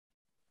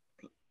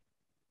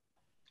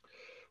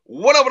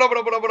What up, what up, what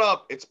up, what up, what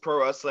up? It's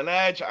Pro Wrestling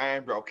Edge. I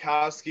am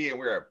Brokowski, and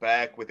we are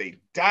back with a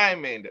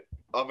diamond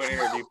of an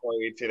interview for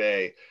you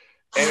today.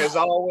 And as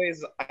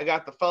always, I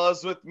got the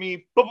fellas with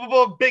me.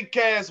 Big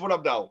Kaz, what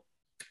up, though?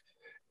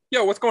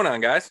 Yo, what's going on,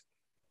 guys?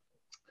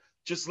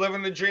 Just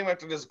living the dream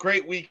after this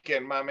great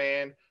weekend, my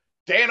man.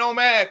 Dan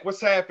O'Mac,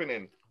 what's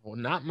happening? Well,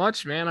 not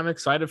much, man. I'm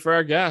excited for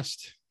our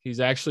guest.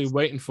 He's actually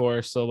waiting for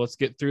us. So let's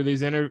get through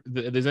these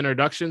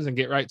introductions and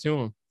get right to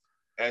him.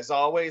 As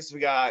always, we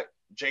got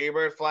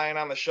Jaybird flying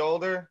on the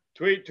shoulder.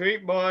 Tweet,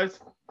 boys.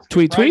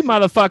 Tweet,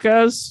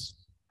 motherfuckers.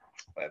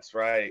 That's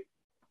right.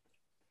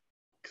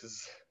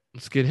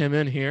 Let's get him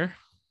in here.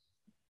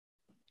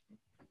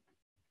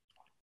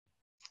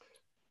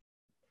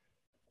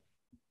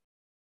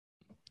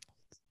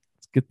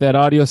 Let's get that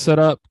audio set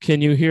up.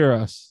 Can you hear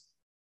us?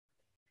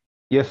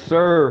 Yes,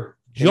 sir.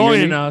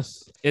 Joining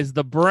us is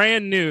the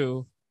brand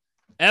new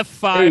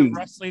F5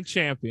 wrestling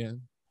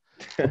champion,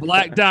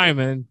 Black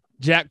Diamond,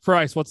 Jack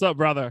Price. What's up,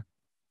 brother?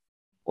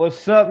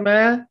 What's up,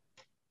 man?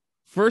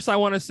 First, I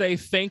want to say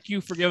thank you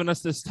for giving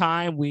us this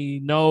time. We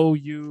know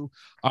you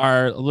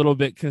are a little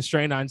bit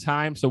constrained on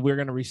time, so we're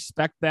going to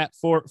respect that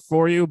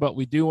for you, but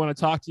we do want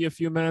to talk to you a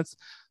few minutes.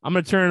 I'm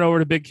going to turn it over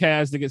to Big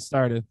Kaz to get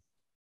started.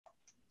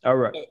 All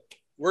right.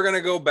 We're going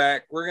to go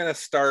back. We're going to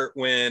start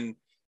when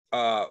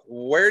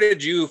where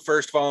did you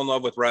first fall in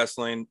love with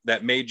wrestling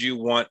that made you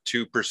want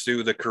to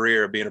pursue the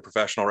career of being a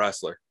professional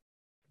wrestler?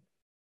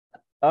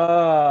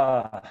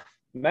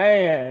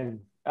 Man.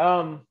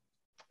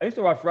 I used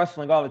to watch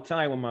wrestling all the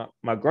time with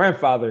my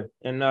grandfather,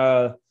 and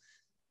the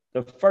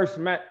first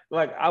match,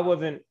 like I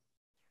wasn't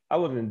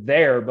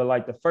there, but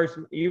like the first,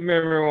 you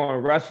remember when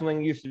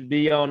wrestling used to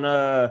be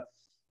on,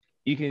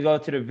 you can go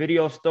to the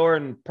video store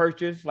and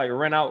purchase, like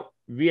rent out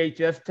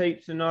VHS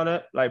tapes and all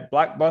that, like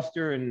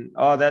Blockbuster and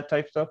all that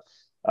type stuff.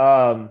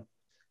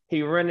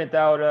 He rented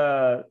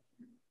out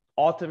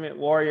Ultimate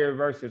Warrior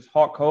versus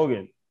Hulk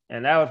Hogan,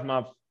 and that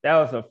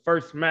was the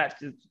first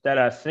match that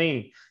I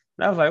seen.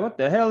 And I was like, what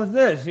the hell is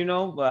this?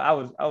 But I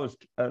was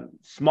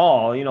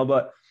small,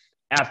 but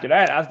after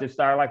that, I just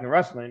started liking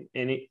wrestling,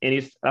 and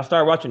I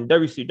started watching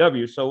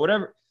WCW. So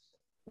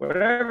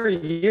whatever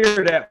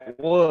year that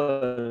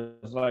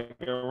was, like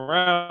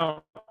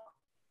around,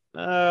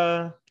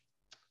 I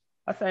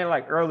say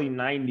like early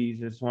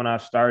 90s is when I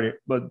started.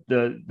 But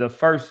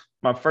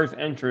my first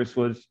interest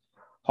was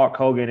Hulk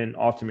Hogan and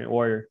Ultimate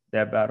Warrior,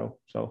 that battle.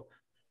 So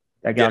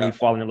that got me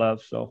falling in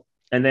love. So,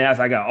 and then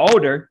as I got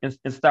older and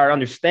started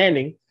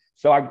understanding,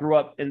 so I grew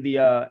up in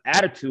the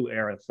Attitude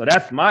Era. So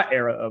that's my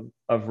era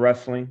of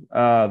wrestling.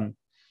 And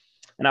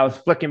I was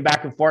flicking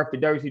back and forth to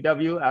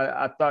WCW.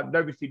 I thought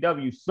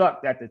WCW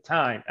sucked at the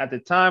time. At the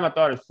time, I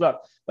thought it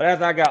sucked. But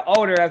as I got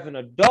older, as an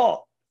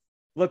adult,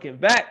 looking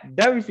back,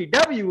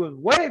 WCW was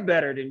way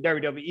better than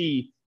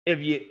WWE if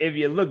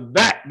you look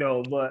back,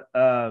 though. But,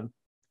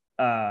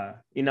 my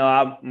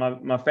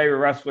favorite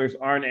wrestler is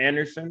Arn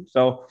Anderson.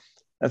 So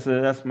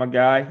that's my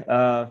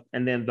guy.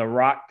 And then The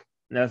Rock.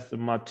 That's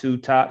my two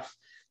tops.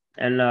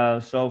 And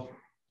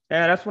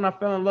that's when I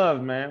fell in love,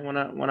 man.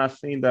 When I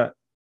seen that.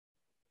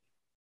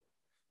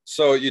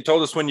 So you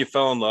told us when you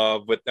fell in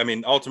love with,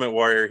 Ultimate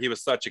Warrior. He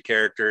was such a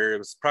character. It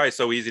was probably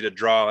so easy to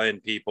draw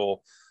in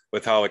people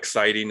with how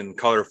exciting and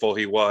colorful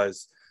he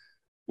was.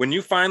 When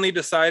you finally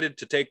decided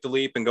to take the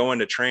leap and go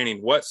into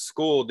training, what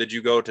school did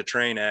you go to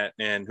train at,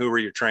 and who were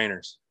your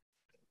trainers?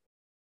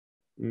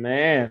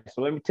 Man,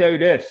 so let me tell you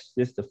this.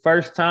 This is the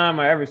first time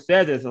I ever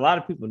said this. A lot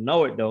of people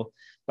know it, though.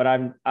 But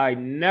I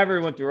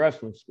never went to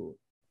wrestling school.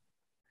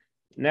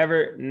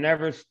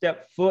 Never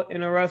stepped foot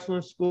in a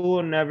wrestling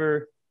school.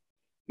 Never,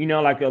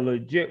 like a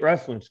legit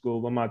wrestling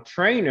school. But my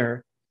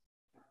trainer,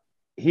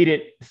 he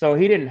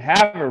didn't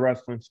have a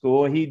wrestling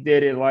school. He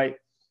did it like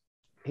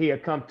he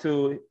had come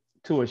to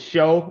a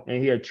show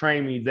and he had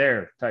trained me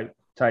there type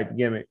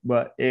gimmick.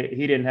 But he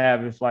didn't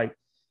have his like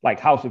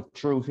House of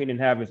Truth. He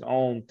didn't have his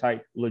own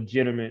type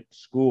legitimate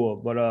school.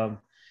 But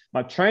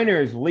my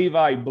trainer is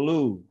Levi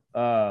Blue.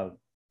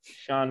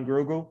 Sean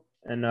Grugel,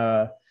 and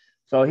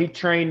so he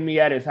trained me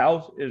at his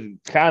house.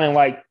 It's kind of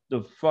like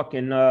the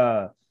fucking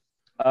well,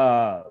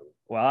 I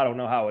don't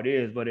know how it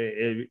is, but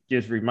it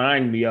just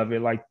reminded me of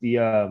it, like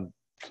the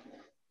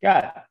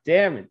God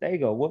damn it, there you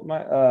go. What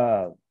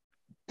my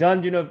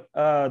dungeon of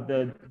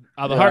the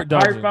Heart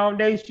Dungeon.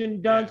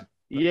 Foundation dungeon.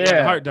 Yeah,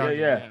 the Heart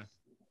Dungeon.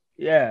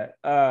 Yeah.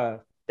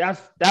 That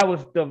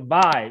was the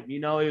vibe, it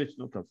was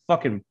like a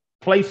fucking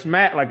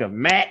placemat, like a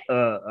mat,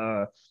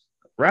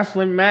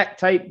 wrestling mat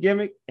type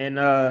gimmick, and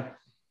I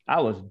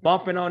was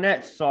bumping on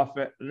that soft,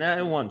 not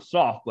it wasn't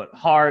soft, but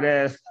hard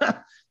ass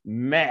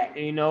mat,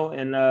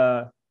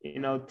 and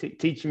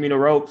teaching me the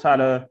ropes, how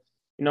to,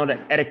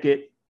 the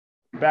etiquette,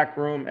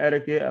 backroom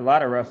etiquette. A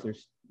lot of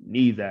wrestlers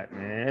need that,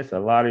 man. It's a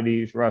lot of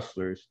these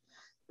wrestlers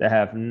that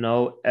have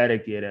no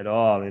etiquette at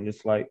all, and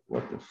it's like,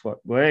 what the fuck?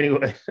 But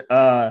anyway,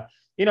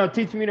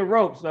 teaching me the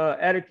ropes,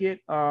 etiquette,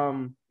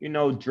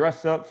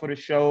 dress up for the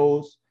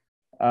shows,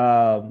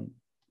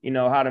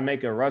 how to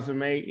make a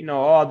resume,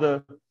 all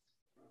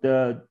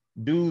the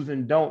do's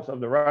and don'ts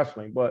of the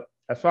wrestling. But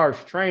as far as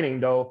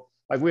training, though,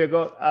 like we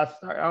go. I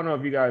don't know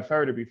if you guys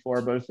heard it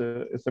before, but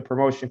it's a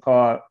promotion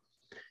called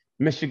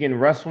Michigan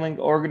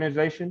Wrestling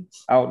Organization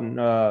out in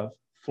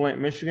Flint,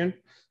 Michigan.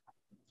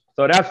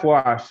 So that's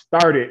where I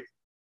started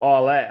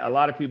all that. A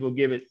lot of people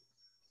give it,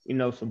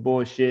 some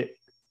bullshit.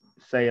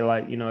 Say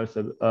like, it's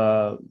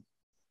a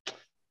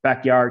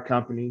backyard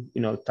company,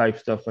 type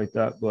stuff like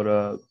that.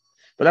 But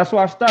that's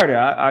where I started.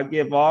 I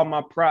give all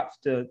my props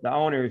to the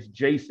owner, is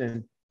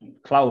Jason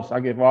Klaus.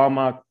 I give all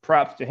my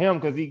props to him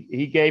because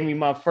he gave me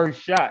my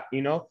first shot.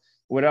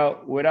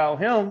 Without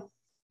him,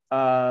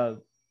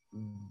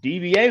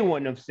 DBA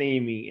wouldn't have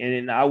seen me, and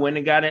then I went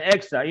and got an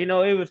exile.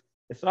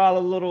 It's all a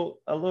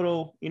little,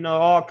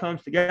 all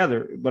comes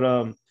together.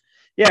 But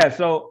yeah.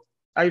 So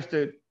I used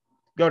to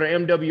go to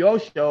MWO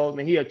shows,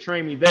 and he'd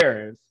train me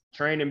there.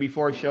 Training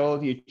before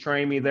shows, he'd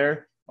train me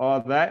there, all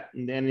that,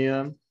 and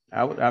then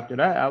after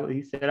that,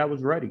 he said I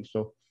was ready.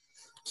 So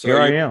here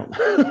I am.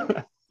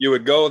 You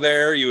would go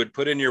there, you would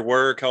put in your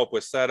work, help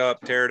with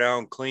setup, tear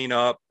down, clean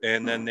up,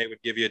 and then they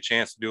would give you a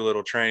chance to do a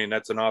little training.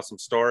 That's an awesome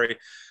story.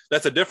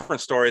 That's a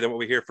different story than what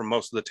we hear from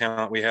most of the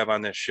talent we have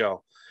on this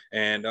show.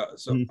 And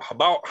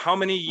about how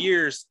many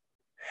years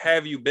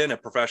have you been a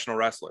professional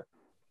wrestler?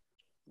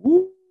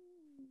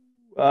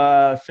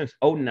 Since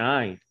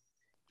 2009.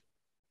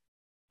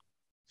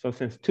 So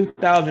since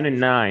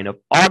 2009, of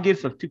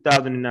August of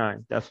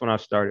 2009, that's when I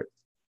started.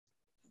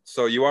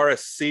 So you are a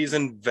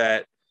seasoned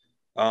vet.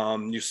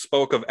 You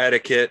spoke of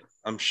etiquette.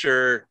 I'm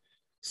sure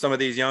some of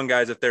these young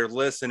guys, if they're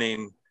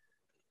listening,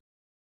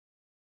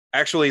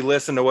 actually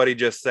listen to what he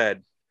just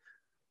said.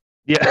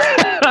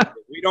 Yeah.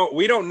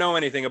 we don't know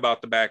anything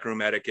about the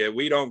backroom etiquette.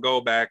 We don't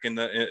go back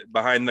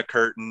behind the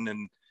curtain,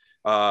 and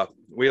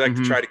we like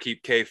to try to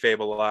keep kayfabe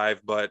alive.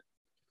 But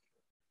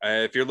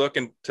if you're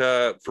looking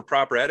for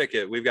proper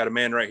etiquette, we've got a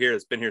man right here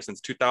that's been here since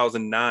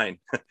 2009.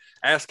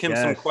 Ask him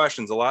some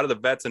questions. A lot of the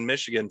vets in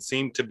Michigan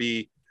seem to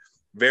be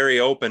very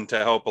open to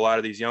help a lot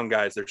of these young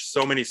guys. There's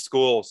so many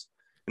schools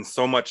and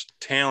so much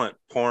talent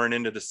pouring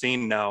into the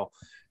scene now.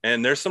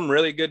 And there's some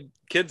really good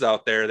kids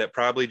out there that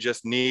probably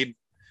just need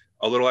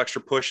a little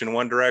extra push in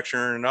one direction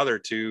or another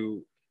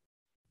to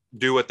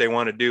do what they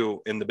want to do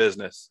in the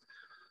business.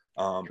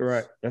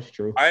 Correct. That's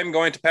true. I'm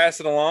going to pass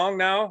it along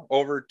now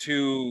over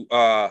to,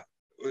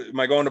 am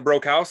I going to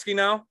Brokowski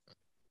now?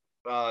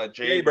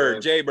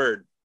 Jaybird, take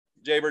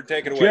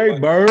it away.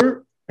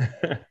 Jaybird.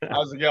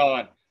 How's it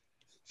going?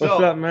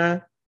 What's up,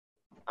 man?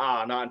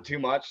 Not too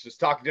much.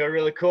 Just talking to a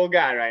really cool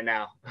guy right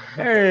now.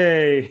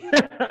 Hey.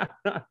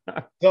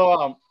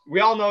 So we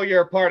all know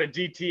you're a part of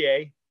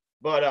DTA,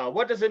 but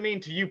what does it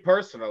mean to you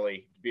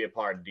personally to be a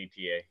part of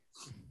DTA?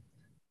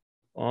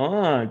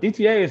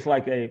 DTA is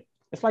like a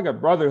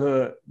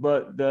brotherhood,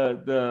 but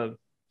the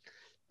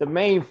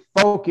main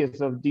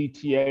focus of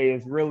DTA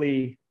is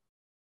really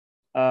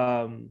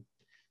to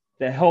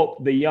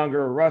help the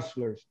younger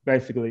wrestlers,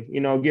 basically,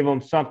 give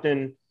them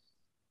something,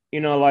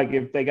 like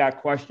if they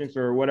got questions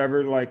or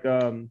whatever, like,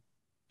 because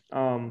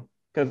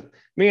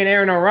me and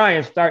Aaron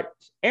Orion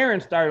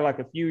started like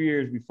a few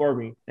years before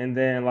me. And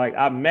then like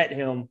I met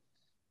him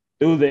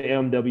through the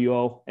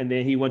MWO, and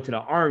then he went to the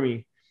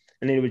Army,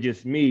 and then it was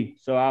just me.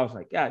 So I was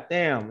like, God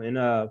damn.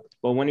 And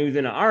but when he was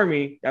in the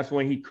Army, that's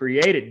when he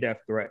created Death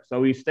Threat. So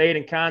we stayed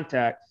in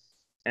contact,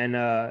 and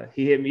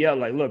he hit me up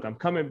like, look, I'm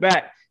coming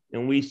back,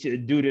 and we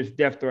should do this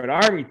Death Threat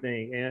Army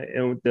thing.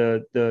 And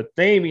the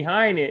thing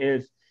behind it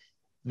is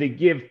to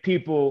give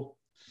people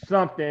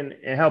something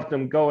and help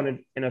them go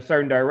in a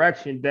certain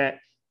direction that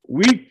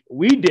we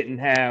didn't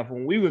have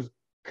when we was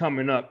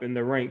coming up in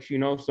the ranks,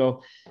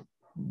 So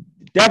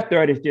Death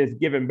Threat is just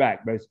giving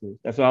back, basically.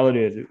 That's all it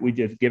is. We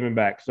just giving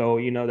back. So,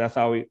 that's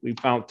how we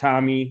found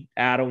Tommy,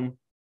 Adam,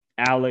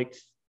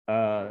 Alex,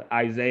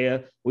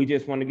 Isaiah. We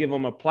just want to give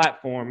them a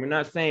platform. We're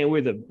not saying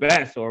we're the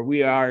best or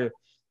we are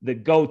the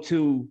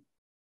go-to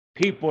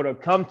people to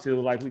come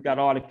to. Like, we got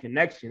all the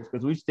connections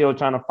because we're still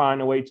trying to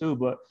find a way too.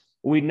 But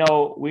we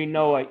know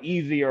an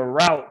easier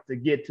route to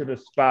get to the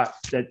spots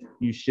that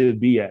you should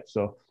be at.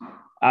 So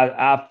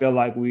I feel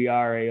like we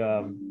are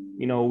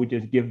we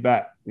just give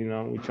back. We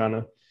ain't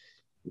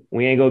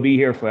gonna be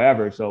here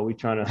forever, so we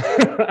trying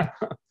to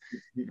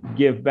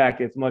give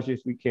back as much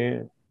as we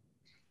can.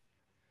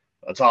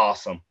 That's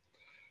awesome.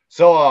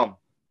 So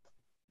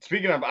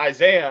speaking of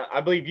Isaiah,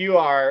 I believe you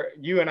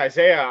and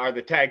Isaiah are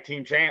the tag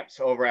team champs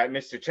over at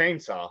Mr.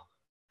 Chainsaw.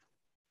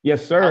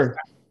 Yes, sir.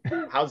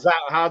 How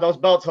are those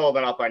belts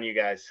holding up on you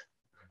guys?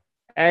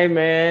 Hey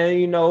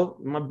man,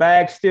 my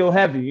bag's still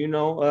heavy.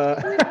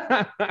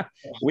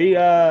 We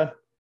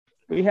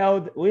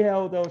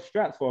held those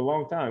straps for a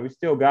long time. We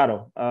still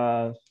got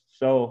them.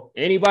 So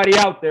anybody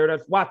out there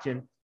that's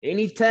watching,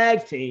 any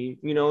tag team,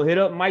 hit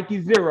up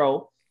Mikey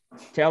Zero,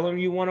 tell him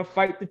you want to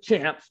fight the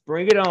champs,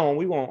 bring it on.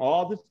 We want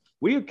all this.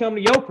 We would come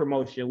to your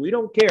promotion. We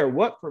don't care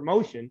what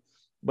promotion,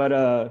 but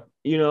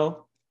we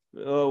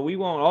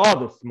want all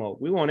the smoke.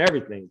 We want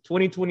everything.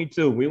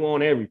 2022, we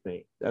want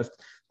everything. That's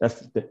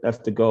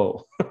the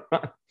goal.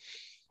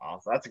 Oh,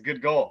 that's a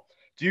good goal.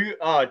 Do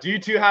you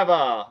two have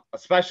a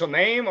special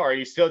name, or are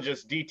you still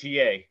just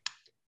DTA?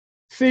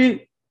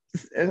 See,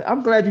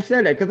 I'm glad you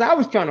said that because I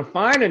was trying to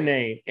find a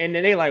name, and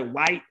then they like,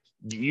 "White,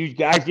 you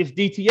guys just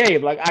DTA."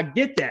 I'm like, I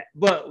get that,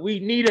 but we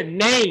need a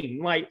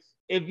name. Like,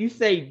 if you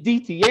say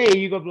DTA,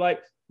 you're gonna be like,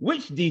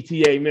 which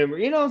DTA member?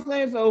 You know what I'm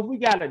saying? So if we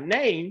got a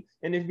name,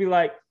 and it'd be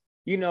like,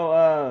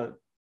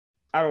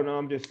 I don't know,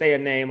 I'm just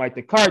saying a name like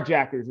the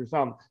Carjackers or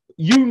something.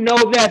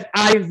 That's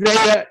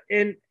Isaiah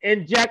and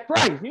Jack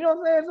Price. You know what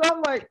I'm saying? So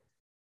I'm like,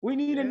 we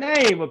need a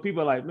name, but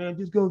people are like, man,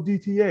 just go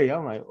DTA.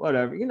 I'm like,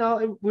 whatever.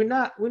 We're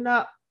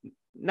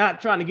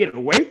not trying to get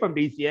away from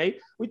DTA.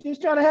 We're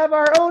just trying to have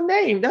our own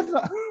name. That's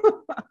all.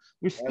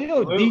 We're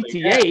still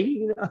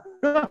DTA.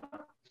 Yeah.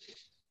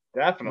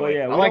 Definitely. But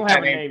yeah, I like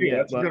that name too.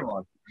 That's a good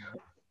one.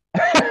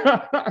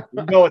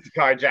 You go with the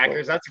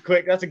Carjackers. That's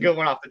a good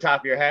one off the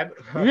top of your head.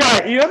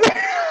 Right.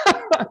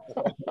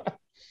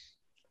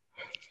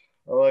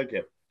 I like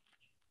it.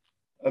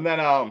 And then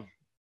I'm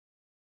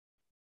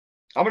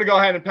gonna go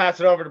ahead and pass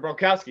it over to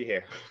Brokowski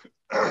here.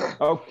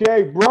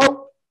 Okay, bro.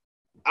 All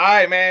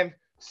right, man.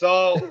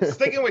 So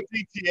sticking with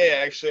DTA,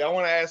 actually, I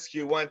want to ask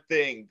you one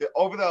thing.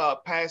 Over the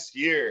past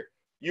year,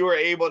 you were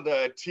able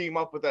to team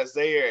up with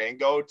Isaiah and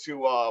go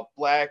to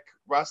Black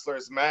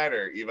Wrestlers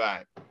Matter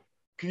event.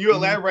 Can you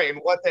elaborate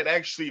on what that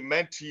actually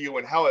meant to you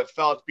and how it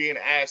felt being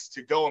asked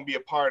to go and be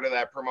a part of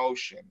that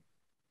promotion?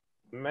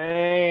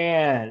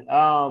 Man,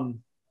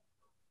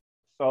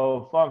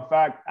 so fun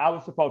fact, I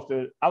ain't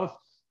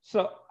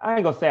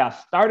gonna say I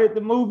started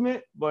the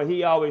movement, but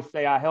he always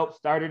say I helped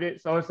started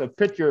it. So it's a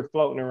picture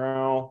floating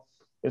around.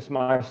 It's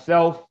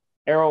myself,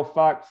 Errol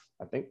Fox.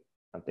 I think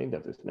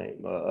that's his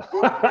name.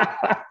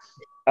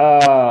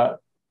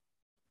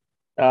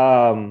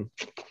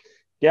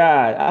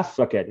 God, I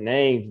suck at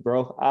names,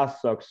 bro. I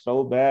suck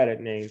so bad at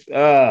names.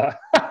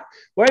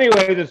 Well,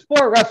 anyway, there's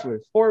four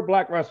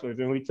Black wrestlers,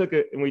 and we took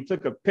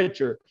a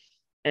picture,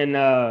 and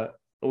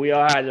we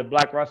all had the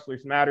Black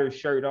Wrestlers Matter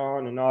shirt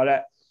on and all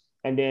that.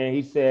 And then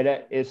he said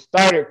that it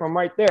started from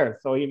right there.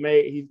 So he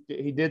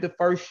did the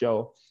first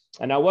show,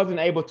 and I wasn't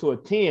able to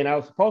attend. I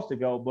was supposed to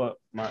go, but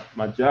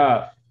my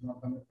job,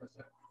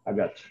 I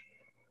got you.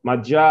 My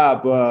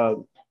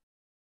job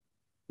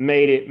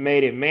made it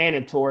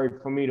mandatory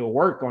for me to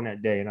work on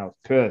that day, and I was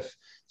pissed.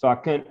 So I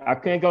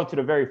couldn't go to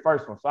the very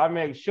first one. So I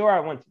made sure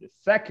I went to the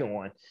second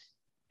one.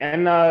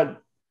 And to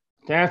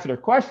answer the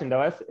question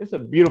though, it's a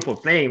beautiful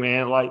thing,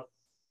 man. Like,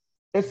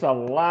 it's a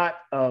lot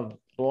of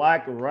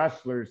Black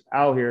wrestlers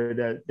out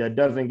here that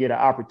doesn't get an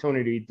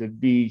opportunity to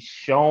be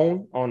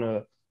shown on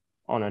a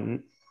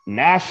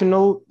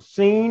national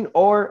scene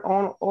or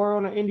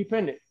on an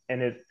independent.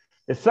 And it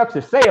sucks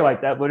to say it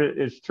like that, but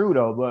it's true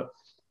though. But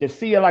to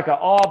see it like an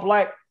all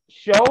Black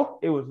show,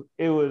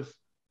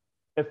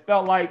 it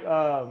felt like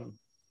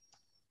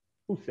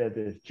who said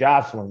this?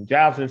 Jocelyn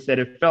said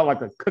it felt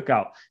like a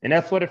cookout, and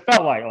that's what it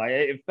felt like. Like,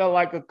 it felt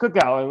like a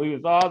cookout, and we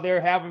was all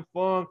there having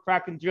fun,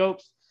 cracking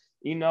jokes,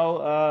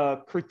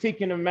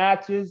 critiquing the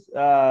matches,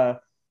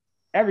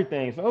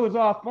 everything. So it was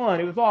all fun.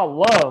 It was all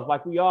love.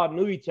 Like, we all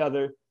knew each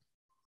other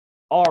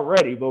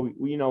already, but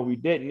we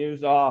didn't. It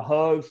was all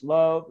hugs,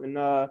 love, and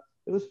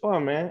it was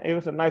fun, man. It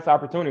was a nice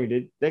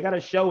opportunity. They got a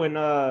show in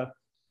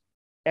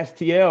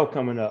STL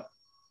coming up.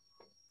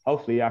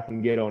 Hopefully I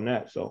can get on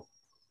that. So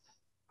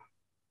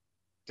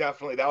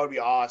definitely, that would be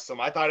awesome.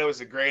 I thought it was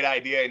a great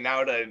idea, and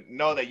now to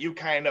know that you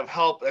kind of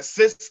help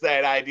assist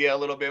that idea a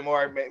little bit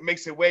more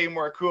makes it way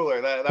more cooler.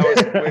 That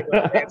was way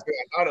more fancy than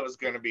I thought it was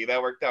going to be.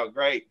 That worked out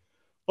great.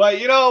 But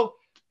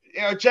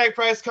Jack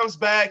Price comes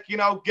back,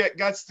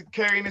 gets to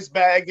carrying his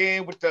bag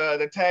in with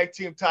the tag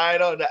team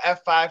title, the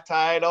F5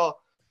 title.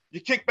 You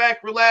kick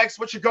back, relax.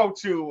 What you go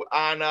to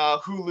on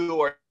Hulu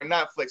or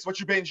Netflix? What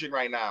you binging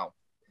right now?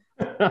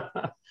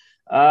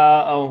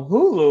 On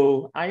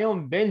Hulu, I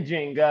am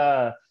binging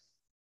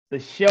the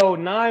show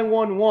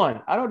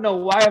 911. I don't know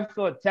why I'm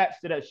so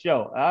attached to that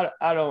show.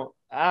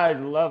 I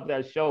love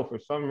that show for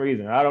some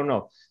reason. I don't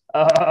know.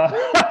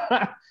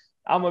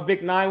 I'm a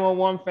big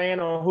 911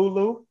 fan on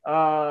Hulu.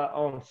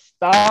 On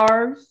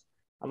Stars,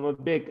 I'm a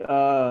big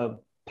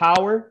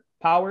Power.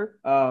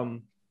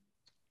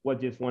 What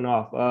just went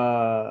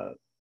off?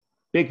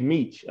 Big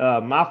Meech,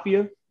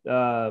 Mafia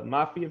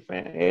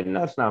fan.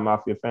 That's not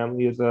Mafia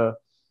Family. It's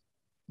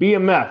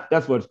BMF.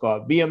 That's what it's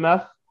called.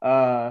 BMF.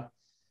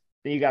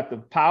 Then you got the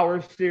Power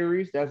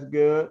series. That's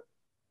good.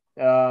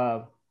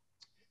 And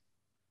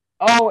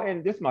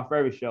this is my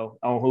favorite show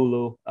on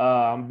Hulu.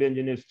 I'm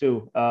binging this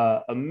too.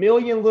 A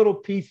Million Little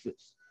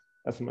Pieces.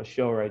 That's my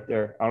show right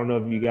there. I don't know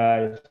if you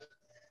guys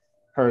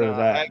heard of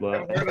that,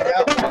 but heard of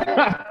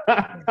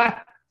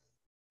that.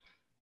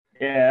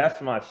 Yeah, that's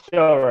my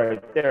show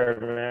right there,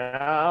 man.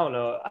 I don't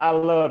know. I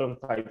love them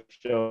type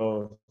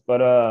shows.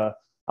 But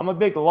I'm a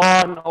big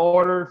Law and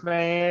Order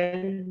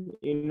fan,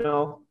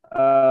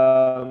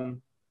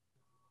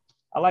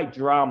 I like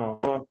drama.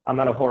 I'm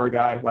not a horror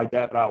guy like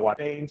that, but I watch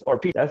things or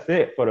people. That's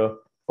it for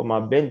my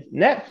binge.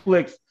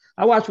 Netflix,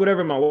 I watch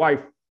whatever my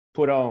wife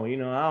put on.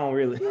 I don't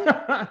really.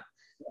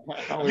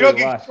 You'll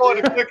get caught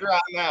a clicker on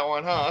that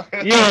one, huh?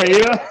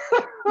 Yeah.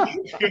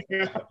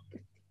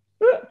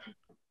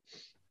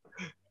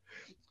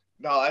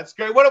 No, that's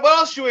great. What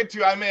else you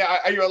into? I mean,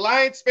 are you a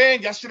Lions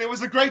fan? Yesterday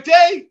was a great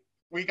day.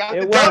 We got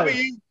the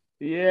W.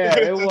 Yeah,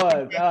 it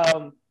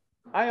was.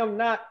 I'm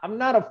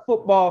not a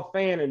football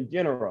fan in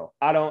general.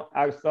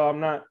 I'm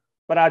not,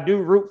 but I do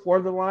root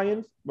for the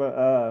Lions, but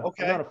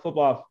Okay. I'm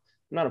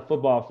not a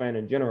football fan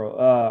in general.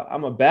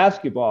 I'm a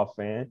basketball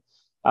fan.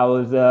 I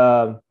was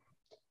a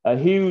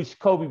huge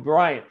Kobe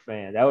Bryant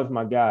fan. That was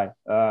my guy.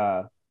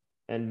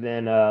 And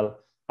then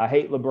I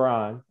hate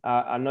LeBron.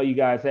 I know you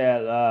guys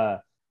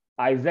had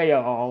Isaiah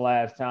on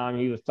last time.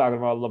 He was talking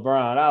about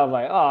LeBron. I was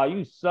like, oh,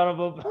 you son of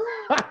a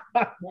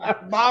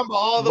Mamba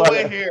all the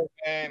way here,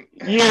 man.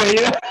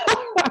 Yeah.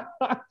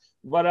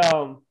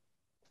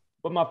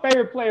 But my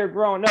favorite player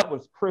growing up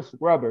was Chris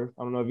Webber.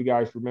 I don't know if you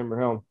guys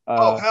remember him.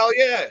 Oh, hell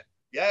yeah.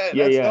 Yeah,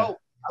 that's dope.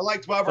 I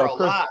liked Webber a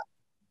lot.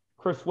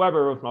 Chris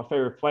Webber was my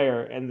favorite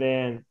player. And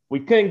then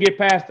we couldn't get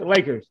past the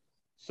Lakers.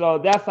 So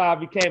that's how I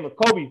became a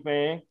Kobe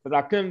fan, because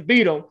I couldn't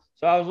beat him.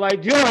 So I was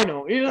like, join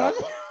them, you know?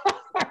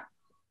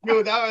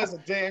 Dude, that was a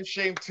damn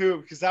shame too,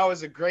 because that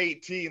was a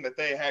great team that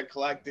they had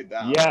collected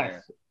down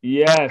there.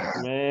 Yes,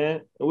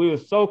 man. We were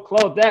so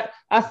close. That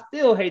I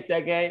still hate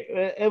that game.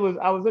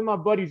 I was in my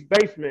buddy's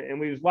basement, and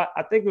we was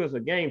I think it was a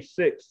game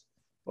 6,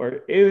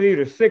 or it was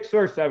either 6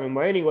 or 7. But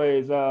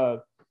anyways,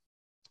 a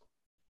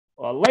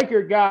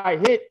Laker guy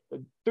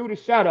threw the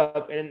shot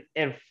up,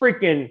 and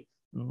freaking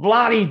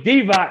Bloody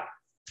Divac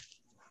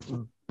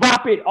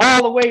bop it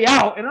all the way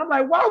out. And I'm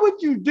like, why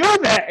would you do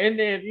that? And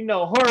then,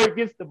 Hurry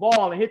gets the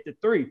ball and hit the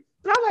 3. And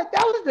I'm like,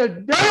 that was the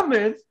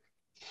dumbest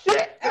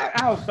shit.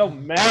 I was so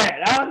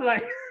mad. I was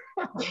like,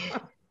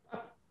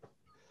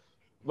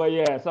 but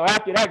yeah, so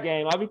after that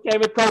game, I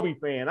became a Kobe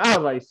fan. I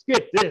was like,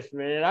 skip this,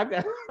 man. I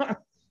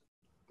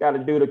got to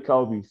do the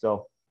Kobe.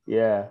 So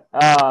yeah,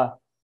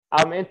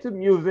 I'm into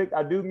music.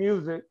 I do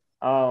music.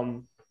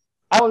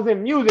 I was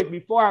in music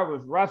before I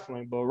was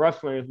wrestling, but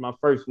wrestling is my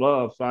first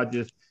love. So I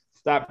just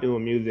stopped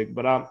doing music.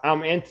 But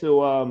I'm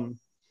into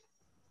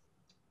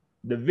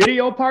the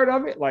video part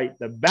of it, like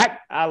the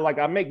back.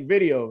 I make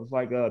videos,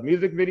 like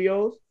music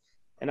videos.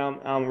 And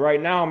I'm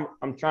right now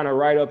I'm trying to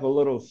write up a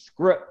little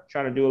script,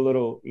 trying to do a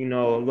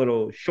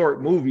little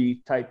short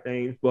movie type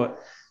things.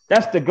 But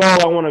that's the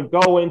goal I want to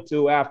go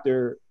into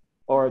after,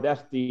 or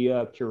that's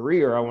the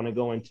career I want to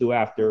go into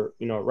after,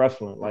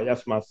 wrestling. Like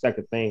that's my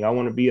second thing. I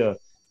want to be a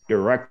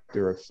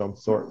director of some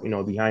sort,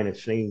 behind the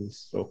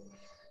scenes. So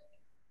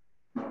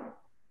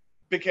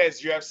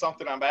because you have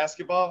something on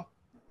basketball?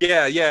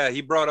 Yeah.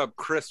 He brought up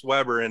Chris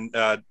Webber, and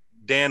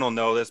Dan will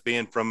know this,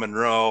 being from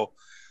Monroe.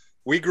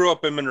 We grew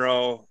up in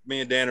Monroe.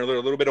 Me and Dan are a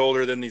little bit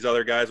older than these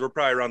other guys. We're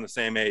probably around the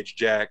same age,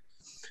 Jack.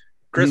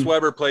 Chris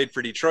Webber played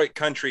for Detroit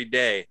Country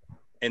Day,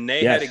 and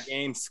they had a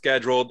game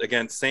scheduled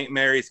against St.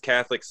 Mary's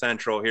Catholic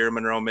Central here in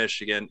Monroe,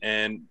 Michigan.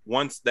 And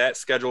once that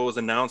schedule was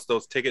announced,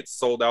 those tickets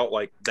sold out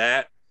like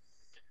that.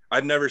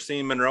 I've never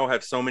seen Monroe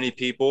have so many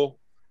people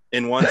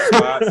in one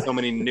spot, so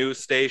many news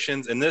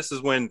stations. And this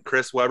is when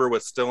Chris Webber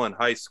was still in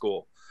high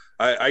school.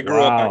 I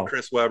grew up on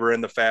Chris Webber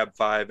and the Fab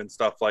Five and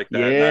stuff like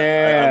that.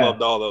 Yeah. I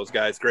loved all those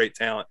guys. Great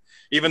talent.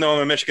 Even though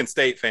I'm a Michigan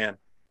State fan.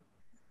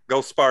 Go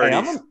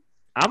Sparties. Hey,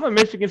 I'm a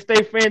Michigan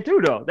State fan too,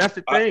 though. That's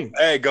the thing.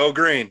 Hey, go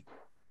green.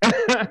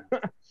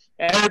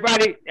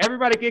 Everybody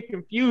get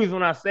confused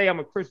when I say I'm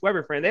a Chris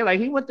Webber fan. They're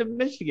like, he went to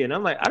Michigan.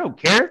 I'm like, I don't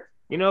care,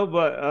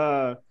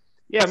 but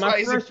yeah,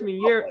 my freshman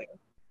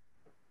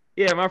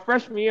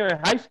year in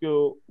high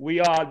school,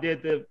 we all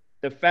did the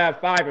Fab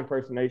Five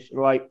impersonation.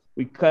 Like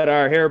we cut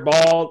our hair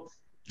bald,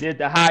 did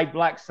the high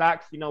black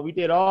socks. We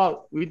did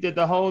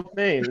the whole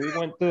thing. We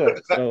went through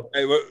it. So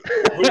hey, who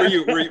were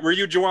you? Were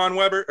you Juwan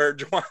Weber or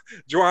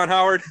Juwan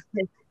Howard?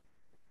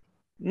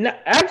 No,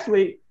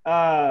 actually,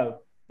 no,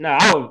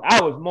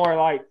 I was more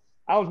like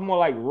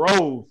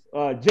Rose,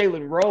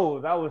 Jalen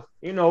Rose. I was,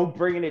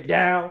 bringing it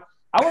down.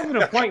 I wasn't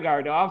a point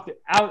guard though.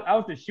 I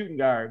was a shooting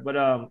guard. But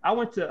I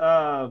went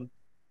to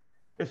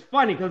it's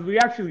funny because we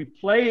actually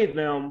played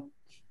them.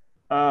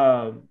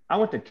 I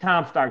went to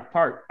Comstock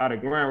Park out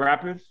of Grand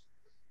Rapids,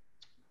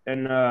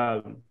 and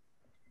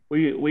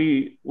we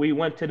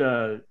went to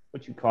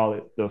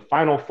the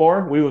Final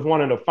Four. We was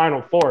one of the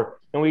Final Four,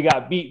 and we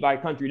got beat by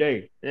Country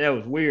Day, and that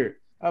was weird.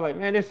 I was like,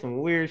 man, there's some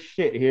weird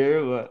shit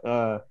here,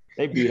 but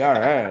they beat our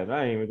ass.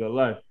 I ain't even gonna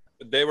lie.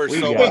 They were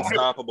so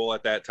unstoppable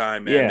at that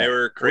time, man. Yeah, they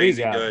were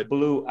crazy good.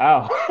 Blew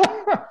out.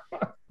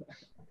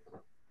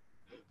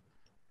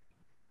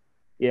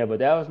 Yeah, but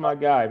that was my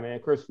guy, man,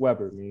 Chris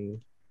Webber, man.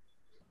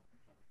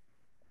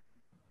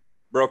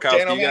 Brokowski,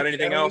 you got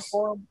anything else?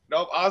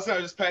 Nope. I was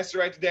gonna just pass it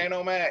right to Dan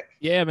O'Mac.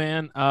 Yeah,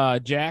 man.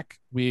 Jack,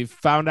 we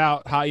found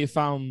out how you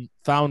found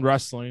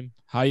wrestling,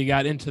 how you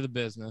got into the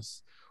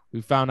business.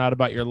 We found out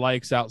about your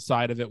likes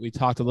outside of it. We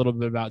talked a little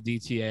bit about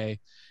DTA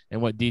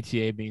and what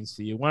DTA means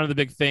to you. One of the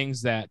big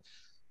things that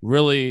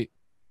really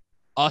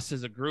us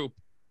as a group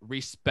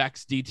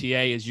respects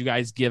DTA is you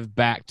guys give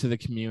back to the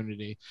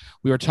community.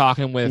 We were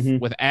talking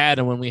with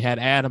Adam when we had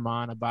Adam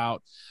on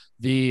about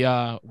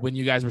the when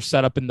you guys were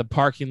set up in the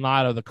parking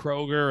lot of the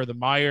Kroger or the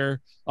Meijer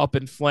up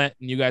in Flint,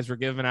 and you guys were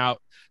giving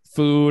out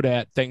food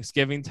at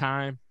Thanksgiving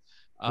time.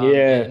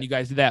 And you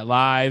guys did that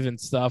live and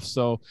stuff.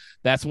 So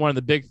that's one of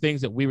the big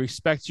things that we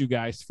respect you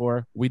guys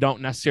for. We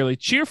don't necessarily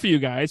cheer for you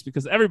guys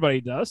because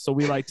everybody does. So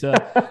we like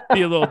to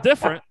be a little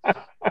different.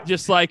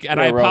 Just like,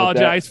 and I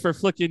apologize for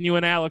flicking you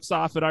and Alex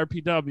off at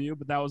RPW,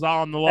 but that was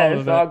all in the love of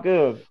it. It's all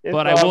good.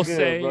 But I will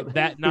say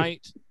that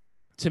night,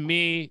 to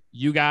me,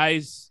 you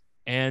guys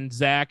and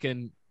Zach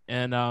and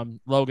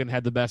Logan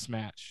had the best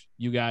match.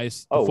 You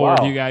guys, the four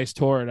of you guys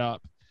tore it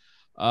up.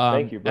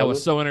 Thank you, brother. That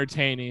was so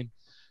entertaining.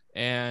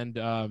 And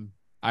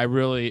I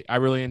really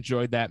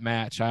enjoyed that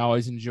match. I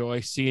always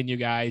enjoy seeing you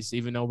guys,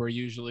 even though we're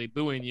usually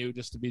booing you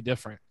just to be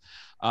different.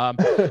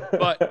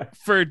 But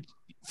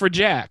for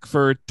Jack,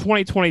 for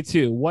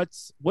 2022,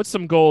 what's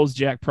some goals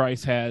Jack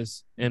Price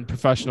has in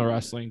professional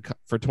wrestling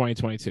for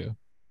 2022?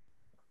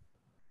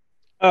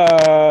 So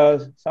I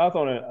was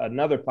on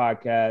another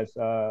podcast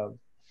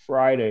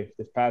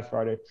this past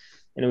Friday,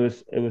 and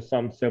it was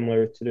something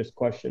similar to this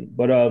question.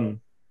 But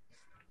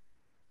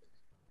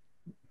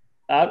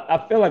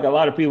I feel like a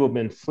lot of people have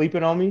been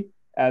sleeping on me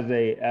as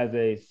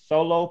a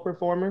solo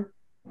performer.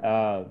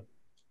 And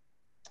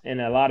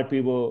a lot of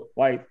people,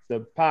 like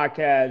the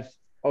podcast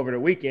over the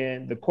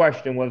weekend, the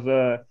question was,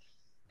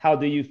 how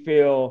do you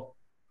feel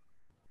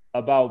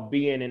about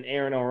being in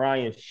Aaron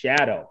Orion's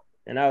shadow?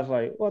 And I was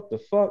like, what the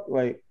fuck?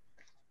 Like,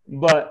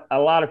 but a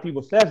lot of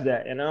people says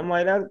that. And I'm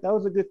like, that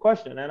was a good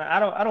question. And I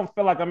don't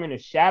feel like I'm in a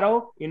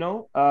shadow, you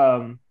know?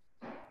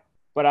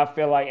 But I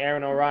feel like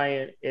Aaron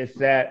Orion is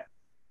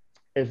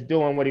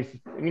doing what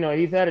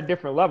he's at a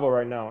different level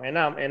right now, and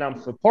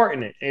I'm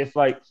supporting it. It's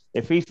like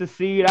if he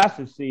succeed, I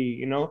succeed.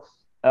 You know,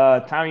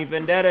 Tommy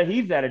Vendetta,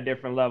 he's at a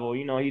different level.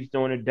 You know, he's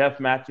doing the death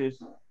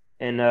matches,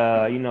 and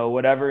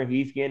whatever,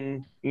 he's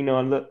getting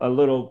a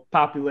little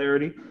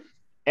popularity.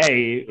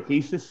 Hey,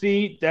 he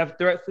succeed, Death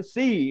Threat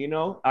succeed. You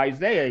know,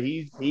 Isaiah,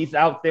 he's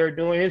out there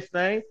doing his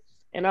thing,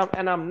 and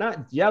I'm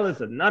not jealous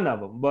of none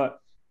of them,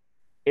 but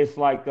it's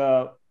like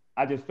I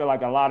just feel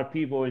like a lot of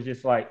people is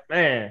just like,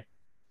 man,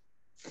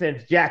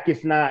 since Jack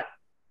is not,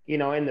 in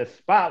the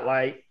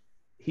spotlight,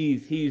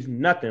 he's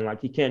nothing.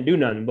 Like, he can't do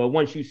nothing. But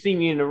once you see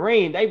me in the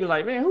ring, they be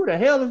like, man, who the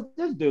hell is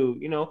this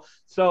dude?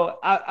 So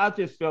I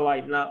just feel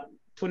like now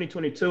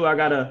 2022, I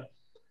gotta,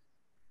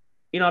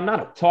 I'm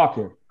not a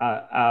talker.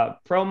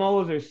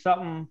 Promos are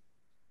something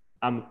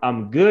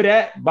I'm good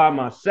at by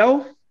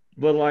myself,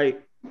 but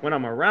like when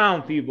I'm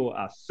around people,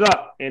 I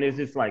suck. And it's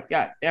just like,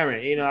 God damn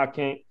it, I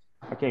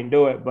can't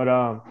do it. But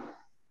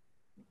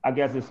I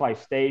guess it's like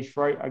stage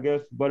fright, I guess.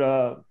 But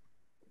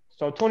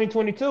so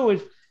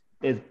 2022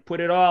 is put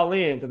it all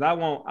in, because I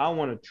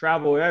want to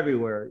travel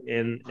everywhere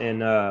and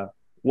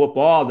whoop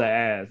all the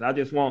ass. I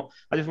just want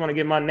to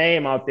get my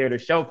name out there to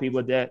show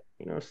people that,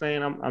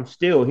 I'm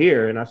still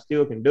here and I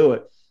still can do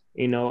it.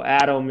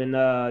 Adam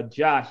and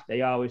Josh,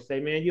 they always say,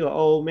 man, you're an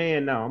old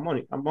man now.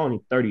 I'm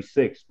only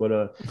 36,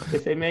 but they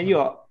say, man,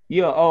 you're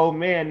an old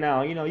man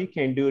now. You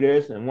can't do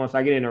this. And once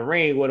I get in the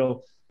ring with them,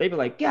 they be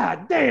like,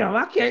 God damn,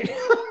 I can't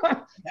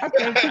I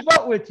can't keep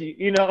up with you,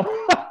 And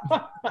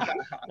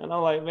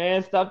I'm like,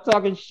 man, stop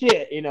talking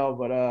shit,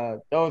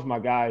 But those my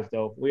guys,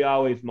 though. We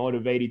always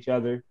motivate each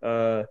other,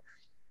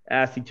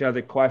 ask each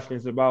other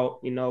questions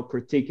about,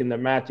 critiquing the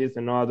matches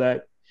and all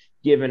that,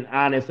 giving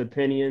honest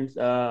opinions.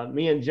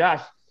 Me and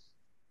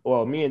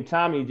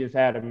Tommy just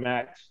had a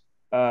match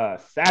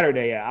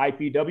Saturday at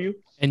IPW.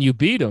 And you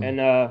beat him.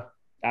 And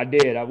I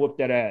did. I whooped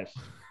that ass.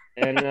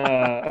 And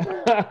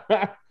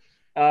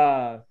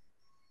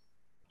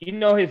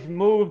his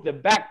move, the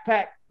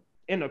backpack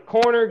in the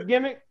corner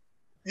gimmick?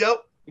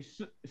 Yep.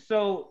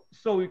 So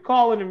we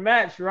call it a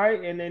match,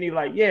 right? And then he's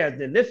like, yeah,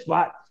 then this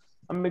spot,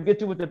 I'm going to get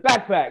you with the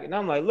backpack. And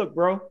I'm like, look,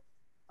 bro.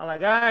 I'm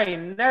like, I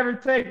ain't never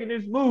taken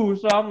this move.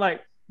 So I'm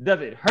like,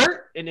 does it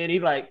hurt? And then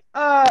he's like,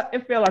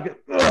 it felt like it,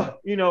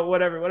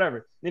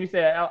 whatever. Then he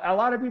said, a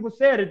lot of people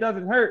said it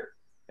doesn't hurt.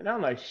 And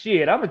I'm like,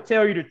 shit, I'm going to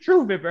tell you the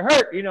truth if it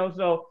hurt,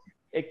 So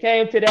it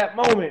came to that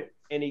moment.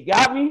 And he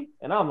got me,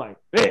 and I'm like,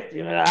 bitch,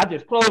 I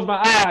just closed my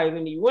eyes,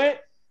 and he went,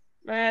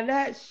 man,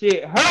 that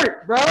shit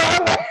hurt, bro.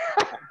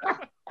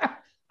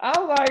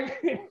 I'm like,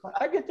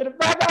 I get to the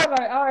back, I was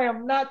like, I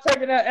am not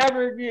taking that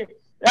ever again.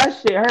 That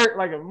shit hurt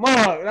like a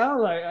mug. And I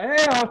was like,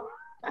 hell.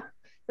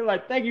 He's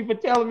like, thank you for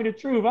telling me the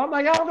truth. I'm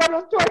like, I don't got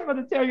no choice but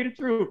to tell you the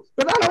truth,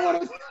 because I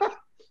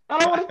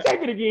don't want to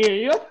take it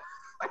again,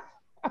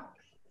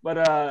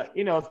 But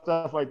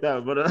stuff like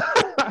that.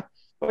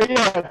 But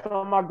yeah,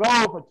 so my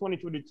goal for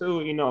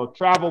 2022,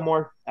 travel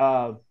more.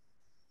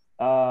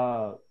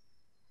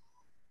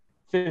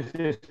 Since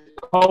this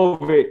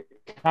COVID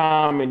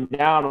calming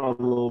down a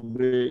little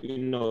bit,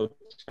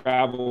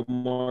 travel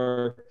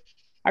more.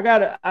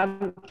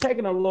 I'm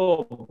taking a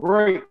little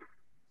break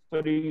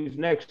for these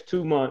next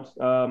 2 months.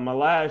 My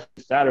last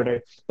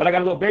Saturday, but I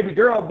got a little baby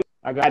girl.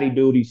 I got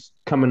duties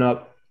coming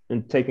up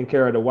and taking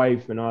care of the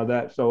wife and all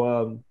that.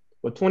 So,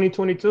 but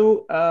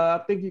 2022,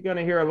 I think you're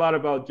gonna hear a lot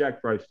about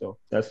Jack Price, though.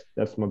 That's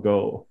my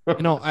goal.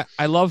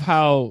 I love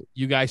how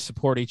you guys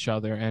support each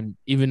other, and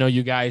even though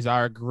you guys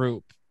are a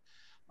group,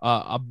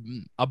 a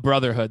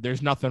brotherhood.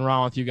 There's nothing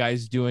wrong with you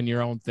guys doing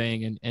your own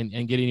thing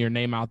and getting your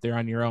name out there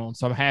on your own.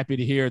 So I'm happy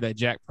to hear that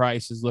Jack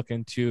Price is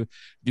looking to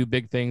do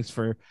big things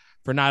for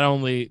not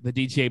only the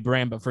DTA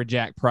brand, but for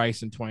Jack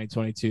Price in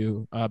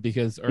 2022,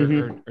 because or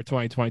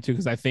 2022,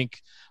 because I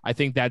think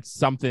that's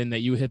something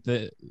that you hit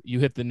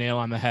the nail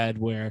on the head,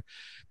 where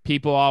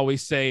people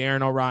always say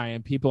Aaron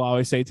O'Ryan, people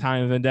always say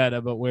Time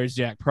Vendetta, but where's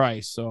Jack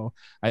Price? So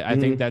I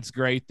think that's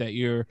great that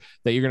you're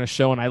going to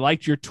show. And I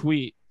liked your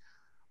tweet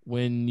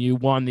when you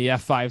won the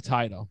F5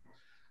 title.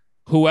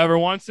 Whoever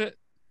wants it,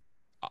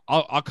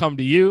 I'll come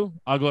to you.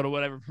 I'll go to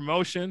whatever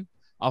promotion.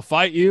 I'll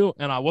fight you,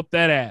 and I'll whoop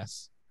that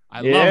ass. I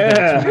love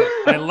that tweet.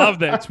 I love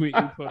that tweet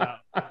you put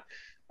out.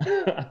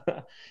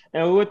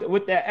 And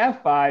with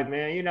that F5,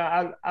 man, you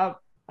know,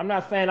 I'm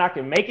not saying I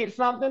can make it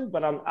something,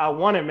 but I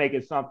want to make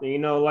it something. You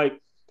know, like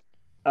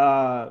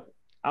I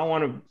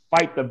want to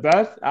fight the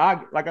best.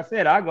 Like I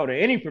said, I go to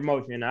any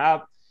promotion.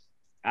 I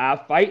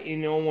fight. You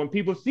know, when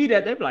people see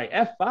that, they're like,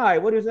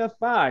 F5. What is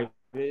F5?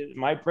 It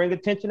might bring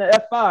attention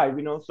to F5.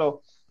 You know,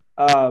 so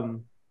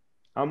I'm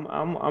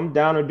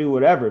down to do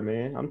whatever,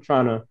 man. I'm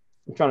trying to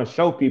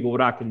show people what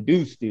I can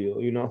do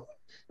still, you know.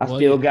 I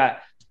still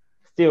got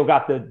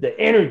the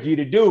energy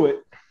to do it.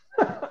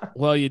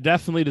 Well, you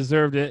definitely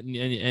deserved it,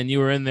 and you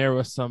were in there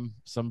with some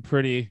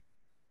pretty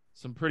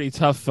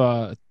tough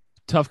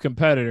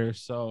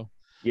competitors. So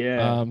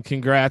yeah,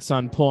 congrats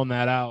on pulling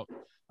that out,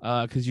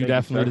 because you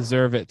definitely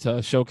deserve it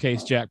to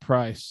showcase Jack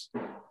Price.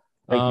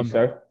 Thank you,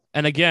 sir.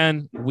 And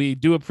again, we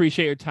do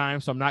appreciate your time,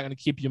 so I'm not going to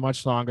keep you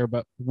much longer,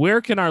 but where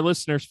can our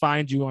listeners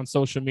find you on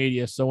social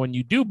media? So when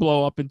you do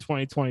blow up in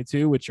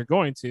 2022, which you're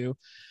going to,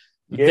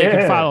 they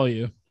can follow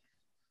you.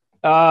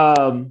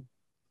 On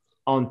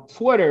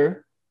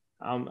Twitter,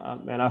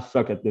 man, I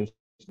suck at this.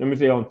 Let me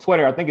see. On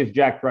Twitter, I think it's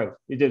Jack Price.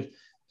 It's just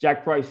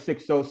Jack Price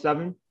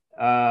 607.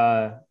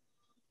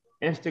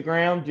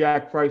 Instagram,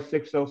 Jack Price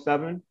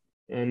 607.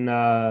 And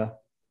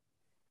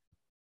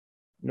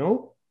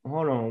nope.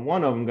 Hold on.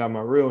 One of them got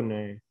my real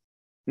name.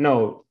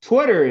 No,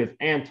 Twitter is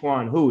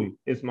Antoine Huey.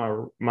 It's my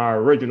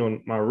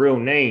real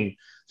name.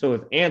 So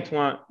it's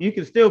Antoine. You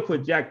can still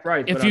put Jack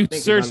Price. If you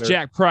search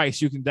Jack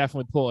Price, you can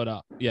definitely pull it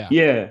up. Yeah.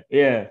 Yeah.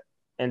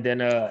 And then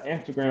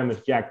Instagram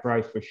is Jack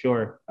Price for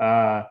sure.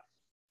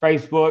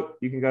 Facebook,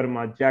 you can go to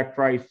my Jack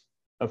Price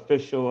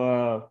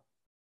official,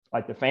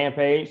 like the fan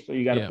page. So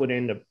you got to put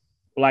in the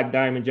Black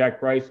Diamond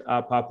Jack Price.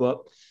 I'll pop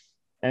up.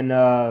 And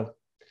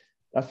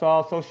that's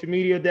all social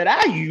media that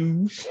I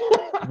use.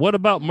 What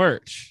about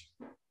merch?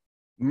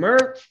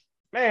 Merch,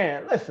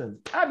 man, listen,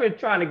 I've been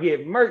trying to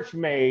get merch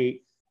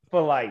made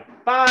for like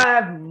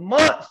 5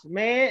 months,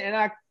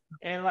 man.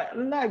 And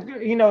I'm not,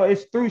 you know,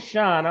 it's through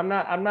Sean. I'm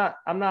not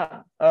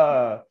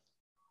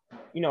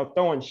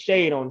throwing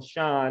shade on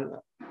Sean,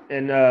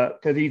 and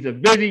because he's a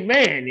busy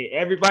man.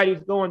 Everybody's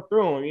going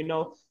through him, you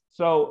know.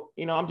 So,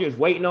 you know, I'm just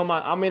waiting on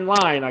I'm in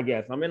line, I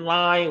guess. I'm in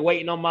line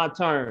waiting on my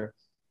turn.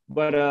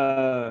 But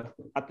I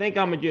think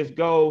I'm gonna just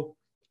go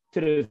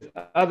to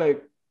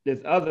this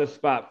other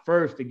spot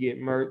first to get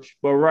merch.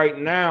 But right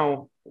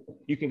now,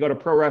 you can go to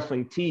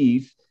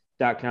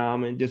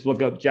ProWrestlingTees.com and just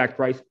look up Jack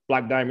Price,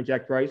 Black Diamond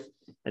Jack Price.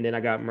 And then I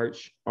got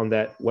merch on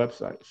that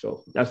website.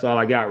 So that's all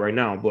I got right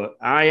now. But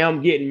I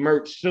am getting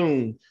merch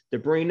soon to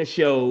bring the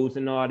shows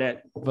and all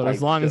that. But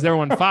as long as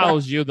everyone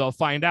follows you, they'll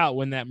find out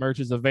when that merch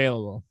is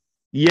available.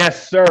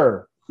 Yes,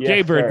 sir.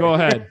 Jaybird, go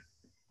ahead.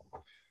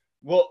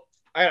 Well,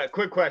 I got a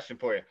quick question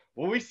for you.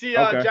 Will we see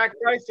Jack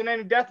Price in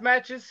any death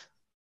matches?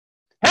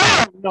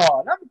 Hell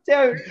no. Let me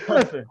tell you.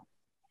 Listen.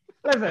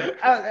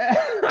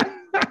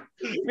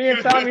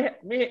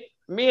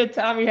 Me and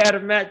Tommy had a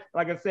match,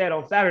 like I said,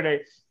 on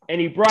Saturday, and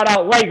he brought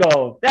out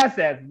Legos. That's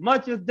as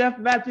much as death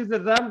matches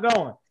as I'm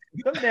going.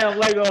 Them damn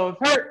Legos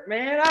hurt,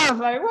 man. I was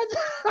like, what?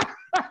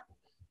 I'm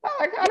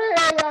like, how the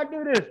hell y'all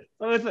do this?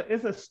 So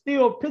it's a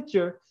still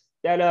picture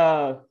that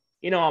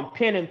I'm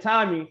pinning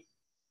Tommy.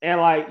 And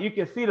like you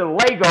can see the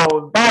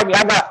Legos by me.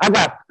 I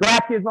got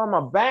scratches on my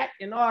back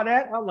and all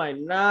that. I'm like,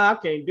 nah, I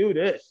can't do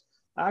this.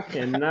 I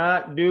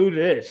cannot do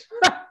this.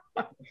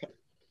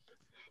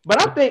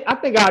 But I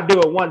think I'll do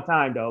it one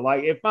time though.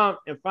 Like if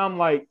I'm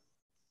like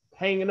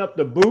hanging up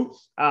the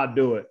boots, I'll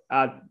do it.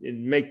 I'll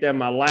make that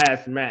my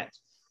last match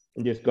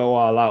and just go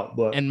all out.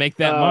 But and make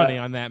that money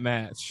on that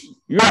match.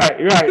 Right.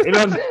 You know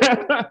what I'm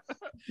saying?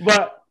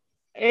 But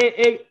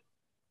it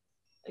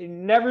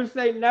never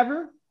say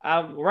never.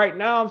 Right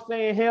now I'm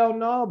saying hell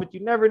no, but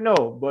you never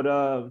know. But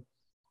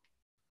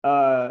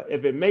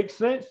if it makes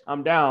sense,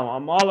 I'm down.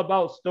 I'm all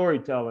about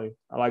storytelling.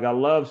 I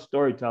love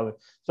storytelling.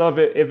 So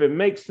if it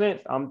makes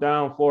sense, I'm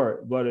down for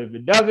it. But if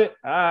it doesn't,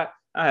 I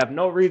have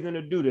no reason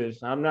to do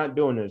this. I'm not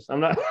doing this. I'm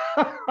not.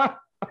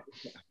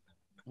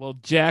 Well,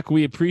 Jack,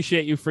 we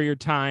appreciate you for your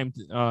time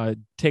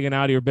taking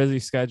out of your busy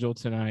schedule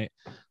tonight.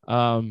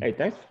 Hey,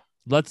 thanks.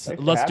 Let's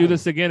do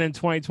this again in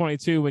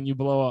 2022 when you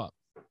blow up.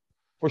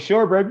 For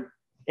sure, baby.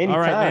 Anytime.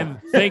 All right,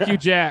 man. Thank you,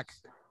 Jack.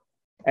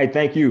 Hey,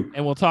 thank you.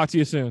 And we'll talk to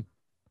you soon.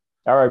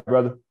 All right,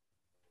 brother.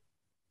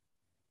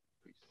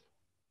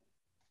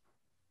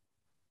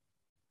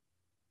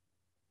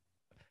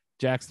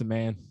 Jack's the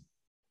man.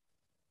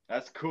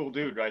 That's a cool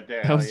dude right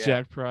there. That was Hell yeah.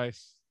 Jack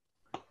Price.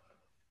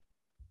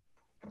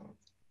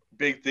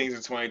 Big things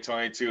in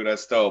 2022.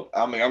 That's dope.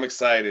 I'm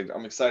excited.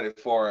 I'm excited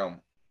for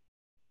him.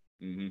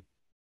 Mm-hmm.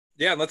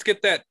 Yeah, let's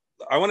get that.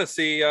 I want to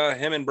see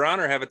him and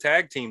Bronner have a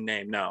tag team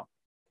name now.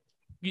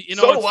 You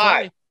know So what's why?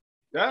 funny?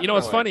 Definitely. You know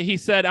what's funny? He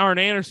said Arn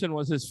Anderson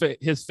was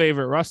his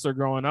favorite wrestler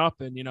growing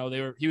up, and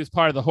he was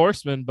part of the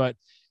Horsemen, but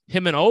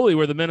him and Ole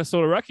were the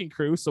Minnesota Wrecking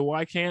Crew. So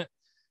why can't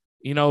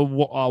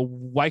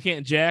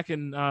Jack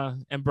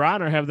and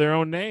Bronner have their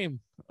own name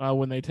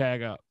when they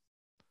tag up?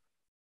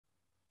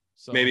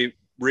 So maybe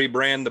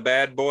rebrand the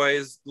Bad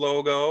Boys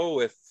logo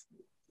with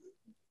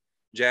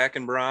Jack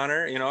and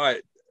Bronner. You know,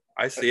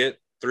 I see it.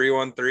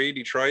 313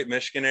 Detroit,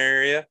 Michigan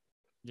area.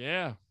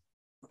 Yeah.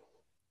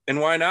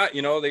 And why not?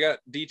 You know, they got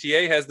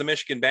DTA has the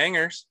Michigan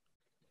Bangers.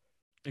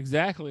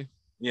 Exactly.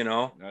 You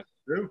know, That's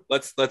true.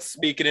 let's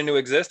speak it into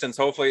existence.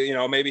 Hopefully, you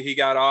know, maybe he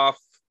got off.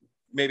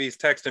 Maybe he's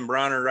texting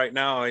Bronner right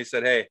now. He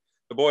said, "Hey,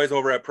 the boys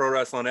over at Pro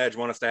Wrestling Edge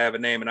want us to have a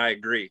name," and I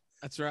agree.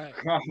 That's right.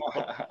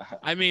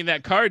 I mean,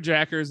 that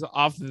Carjackers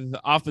off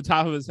the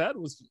top of his head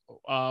was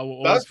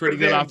pretty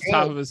good off the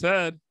top of his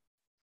head.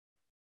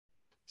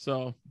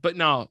 So, but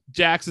no,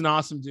 Jack's an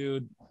awesome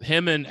dude.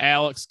 Him and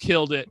Alex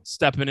killed it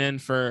stepping in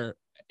for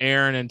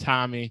Aaron and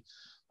Tommy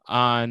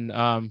on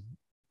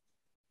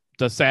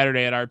the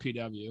Saturday at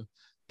RPW.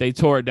 They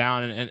tore it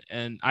down,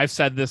 and I've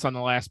said this on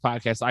the last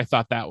podcast. I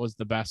thought that was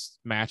the best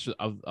match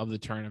of the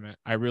tournament.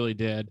 I really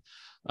did.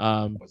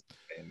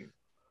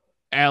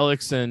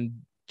 Alex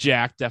and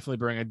Jack definitely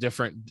bring a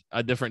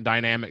different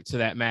dynamic to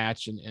that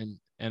match,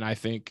 and I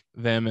think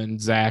them and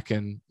Zach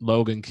and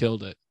Logan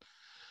killed it.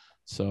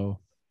 So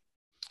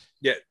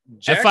yeah,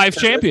 F5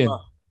 champion.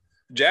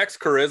 Jack's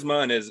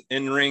charisma and his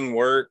in-ring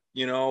work,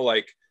 you know,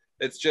 like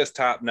it's just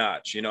top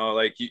notch. You know,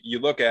 like you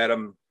look at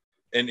him,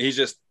 and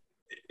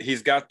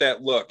he's got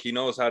that look. He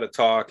knows how to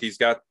talk. He's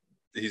got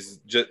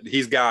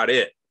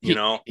it. You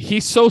know,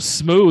 he's so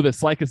smooth.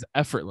 It's like it's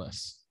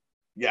effortless.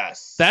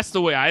 Yes, that's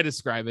the way I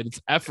describe it.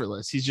 It's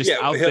effortless. He's just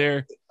out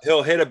there.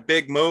 He'll hit a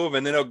big move,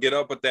 and then he'll get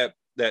up with that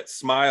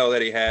smile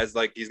that he has.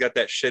 Like he's got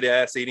that shit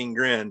ass eating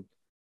grin.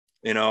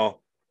 You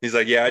know, he's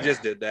like, yeah, I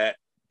just did that.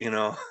 You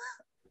know.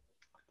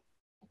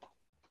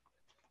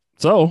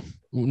 So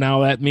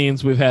now that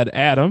means we've had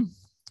Adam,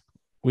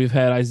 we've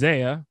had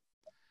Isaiah,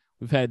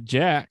 we've had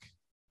Jack.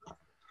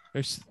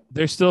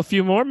 There's still a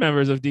few more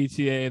members of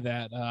DTA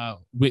that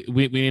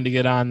we need to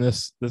get on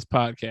this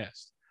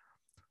podcast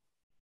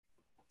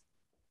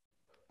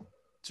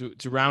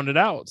to round it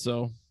out.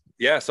 So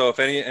yeah, so if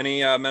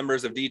any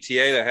members of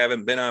DTA that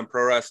haven't been on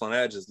Pro Wrestling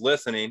Edge is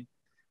listening,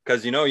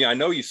 because I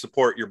know you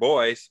support your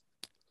boys.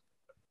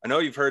 I know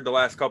you've heard the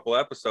last couple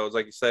episodes,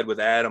 like you said, with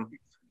Adam,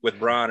 with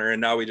Bronner, and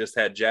now we just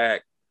had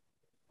Jack.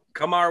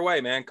 Come our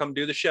way, man. Come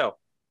do the show.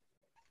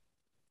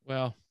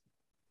 Well,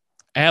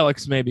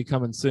 Alex may be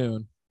coming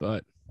soon,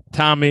 but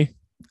Tommy,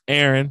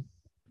 Aaron,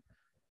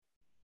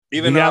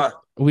 we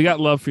got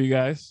love for you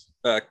guys.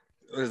 What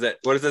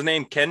is his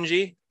name?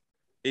 Kenji?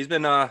 He's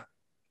been that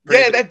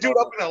dude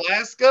up in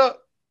Alaska.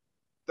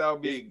 That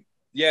would be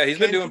he's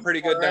been doing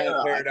pretty good down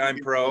at Paradigm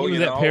Pro. He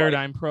was at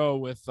Paradigm Pro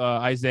with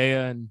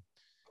Isaiah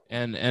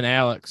and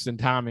Alex and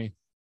Tommy.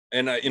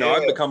 And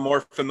I've become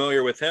more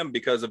familiar with him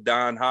because of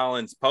Don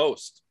Holland's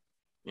post.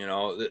 You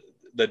know,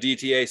 the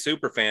DTA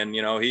super fan.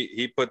 You know,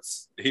 he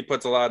puts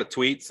a lot of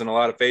tweets and a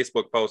lot of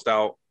Facebook posts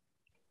out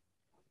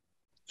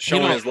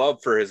showing his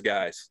love for his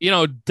guys. You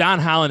know, Don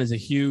Holland is a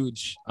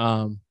huge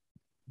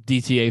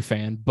DTA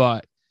fan,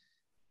 but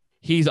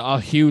he's a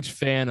huge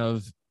fan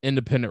of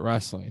independent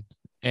wrestling,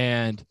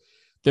 and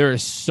there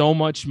is so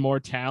much more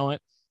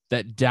talent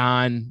that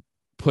Don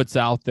puts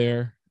out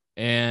there,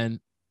 and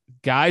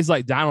guys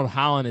like Donald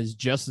Holland is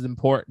just as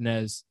important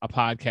as a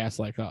podcast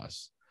like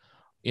us,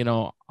 you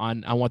know,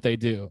 on what they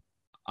do.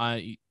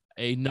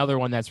 Another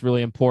one that's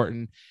really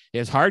important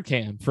is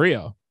Hardcam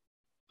Frio.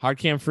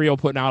 Hardcam Frio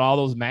putting out all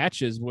those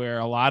matches where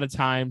a lot of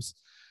times,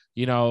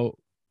 you know,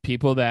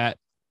 people that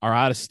are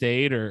out of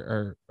state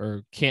or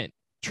can't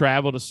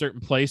travel to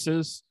certain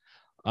places,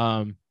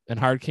 and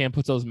Hardcam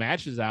puts those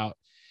matches out.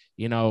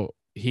 You know,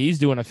 he's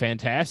doing a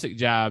fantastic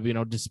job, you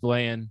know,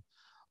 displaying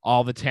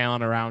all the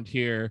talent around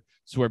here,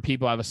 so where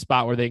people have a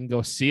spot where they can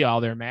go see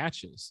all their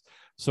matches.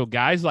 So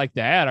guys like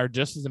that are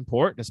just as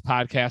important as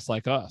podcasts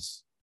like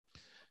us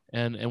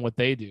and what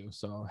they do.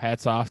 So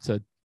hats off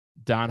to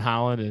Don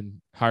Holland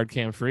and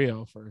Hardcam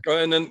Frio for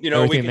and then,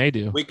 everything they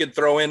do. We could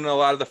throw in a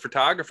lot of the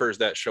photographers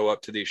that show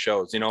up to these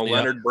shows. You know, Yep.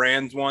 Leonard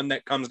Brand's one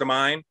that comes to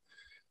mind.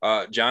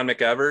 John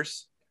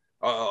McEvers.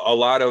 A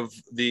lot of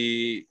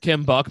the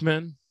Kim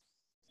Buckman.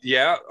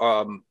 Yeah.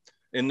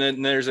 And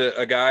then there's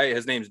a guy,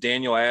 his name's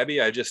Daniel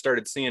Abbey. I just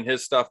started seeing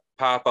his stuff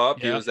pop up.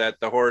 Yeah. He was at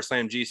the Horror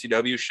Slam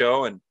GCW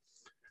show and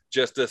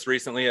just this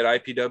recently at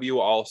IPW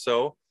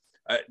also.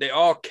 They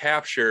all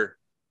capture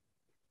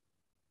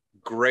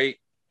great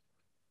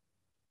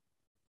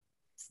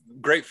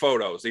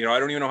photos. You know, I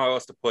don't even know how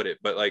else to put it,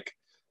 but like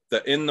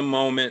in the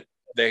moment,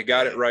 they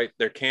got it right.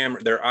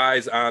 Their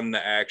eyes on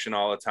the action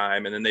all the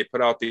time. And then they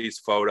put out these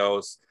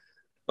photos.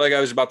 like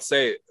I was about to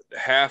say,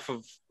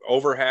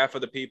 over half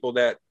of the people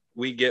that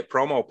we get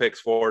promo picks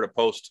for to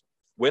post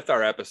with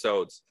our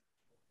episodes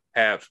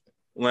have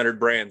Leonard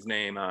Brand's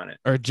name on it,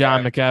 or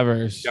John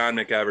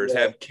McEvers.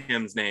 Have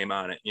Kim's name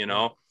on it. You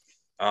know,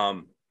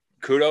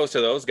 kudos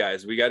to those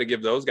guys. We got to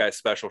give those guys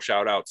special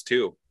shout outs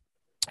too.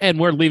 And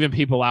we're leaving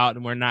people out,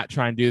 and we're not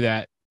trying to do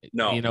that.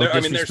 No, you know,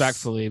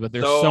 disrespectfully, but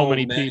there's so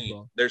many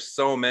people. There's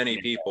so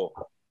many people.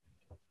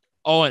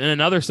 Oh, and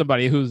another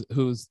somebody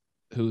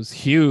who's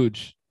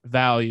huge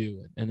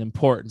value and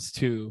importance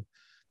to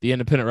the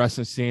independent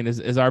wrestling scene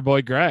is our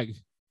boy Greg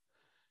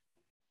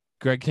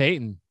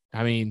Caton.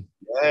 I mean,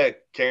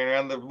 carrying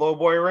around the low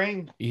boy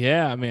ring.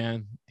 Yeah,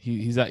 man,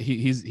 he's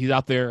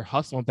out there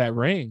hustling that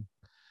ring,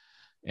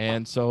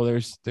 and so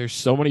there's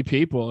so many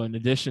people in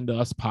addition to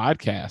us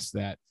podcasts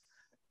that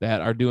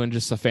are doing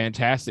just a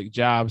fantastic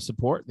job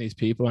supporting these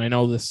people. And I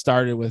know this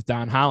started with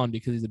Don Holland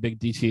because he's a big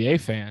DTA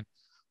fan,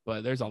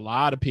 but there's a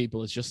lot of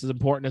people. It's just as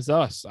important as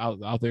us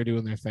out there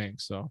doing their thing.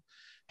 So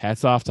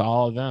hats off to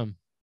all of them.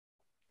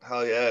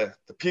 Hell yeah.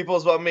 The people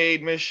is what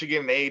made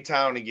Michigan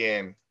A-Town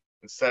again,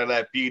 instead of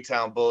that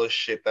B-Town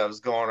bullshit that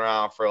was going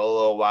around for a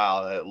little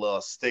while, that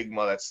little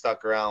stigma that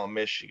stuck around with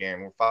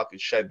Michigan. We're fucking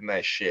shedding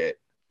that shit.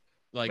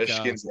 Like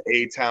Michigan's an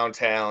A-Town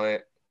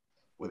talent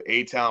with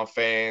A-Town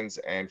fans,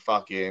 and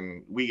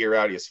fucking we get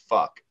rowdy as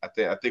fuck. I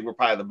think we're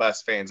probably the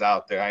best fans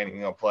out there. I ain't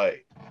even gonna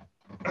play.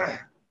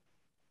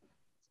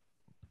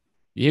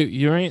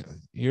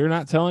 You're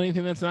not telling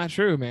anything that's not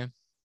true, man.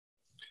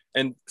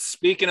 And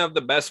speaking of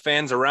the best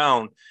fans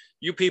around,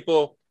 you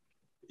people,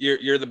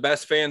 you're the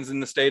best fans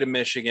in the state of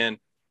Michigan.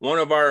 One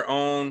of our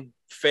own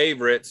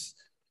favorites,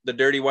 the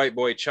Dirty White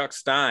Boy Chuck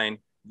Stein,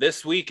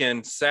 this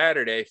weekend,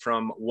 Saturday,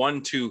 from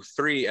 1 to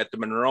 3 at the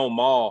Monroe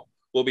Mall,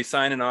 will be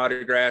signing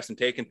autographs and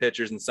taking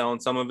pictures and selling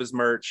some of his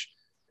merch.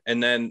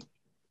 And then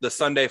the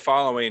Sunday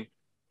following,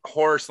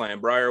 Horror Slam,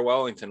 Briar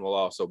Wellington will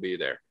also be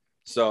there.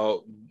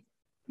 So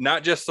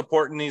not just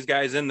supporting these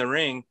guys in the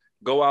ring,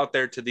 go out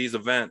there to these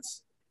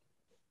events.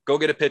 Go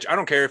get a pitch. I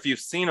don't care if you've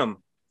seen them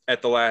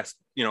at the last,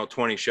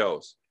 20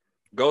 shows.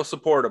 Go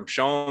support them.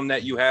 Show them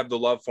that you have the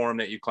love for them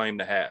that you claim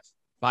to have.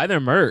 Buy their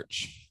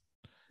merch.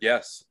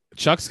 Yes.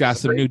 Chuck's got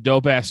some new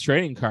dope-ass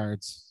trading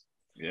cards.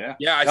 Yeah.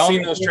 Yeah, I've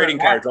seen those trading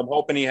cards. I'm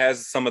hoping he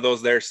has some of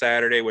those there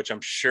Saturday, which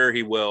I'm sure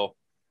he will.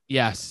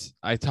 Yes.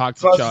 I talked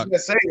to Chuck. I was going to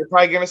say, you're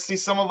probably going to see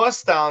some of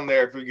us down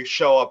there if we could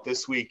show up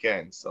this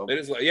weekend. So it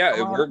is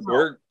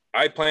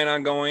I plan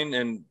on going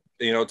and,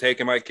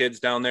 taking my kids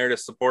down there to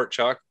support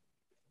Chuck.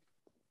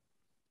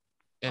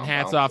 And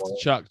hats off to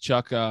Chuck.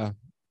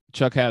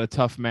 Chuck had a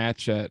tough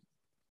match at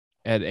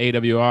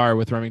AWR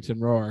with Remington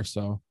Roar,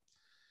 so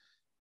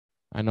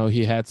I know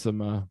he had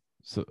some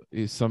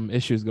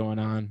issues going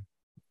on.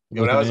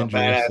 That was a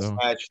badass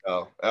match,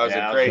 though. That was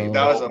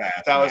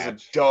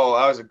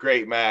a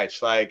great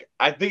match. Like,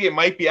 I think it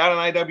might be out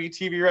on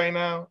IWTV right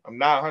now. I'm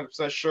not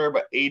 100% sure,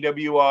 but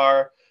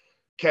AWR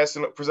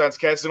presents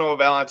Casanova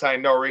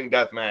Valentine No Ring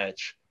Death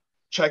Match.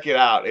 Check it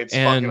out. It's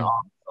fucking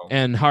awesome.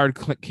 And Hard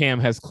Cam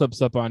has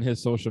clips up on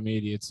his social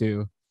media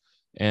too,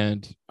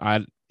 and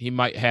he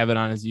might have it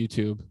on his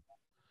YouTube.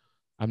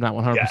 I'm not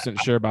 100%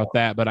 sure about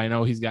that, but I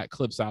know he's got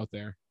clips out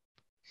there.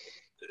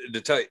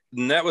 To tell you,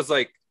 and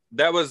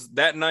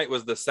that night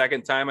was the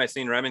second time I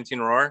seen Remington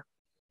Roar.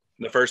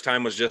 The first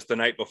time was just the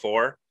night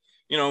before.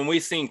 And we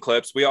seen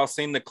clips. We all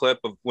seen the clip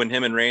of when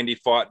him and Randy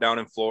fought down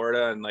in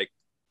Florida, and like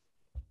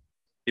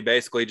he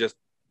basically just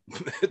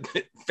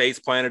face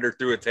planted her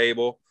through a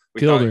table.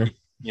 Killed her.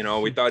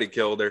 We thought he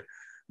killed her,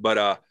 but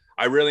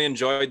I really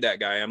enjoyed that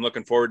guy. I'm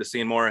looking forward to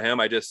seeing more of him.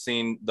 I just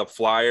seen the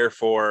flyer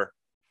for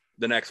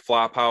the next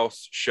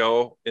Flophouse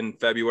show in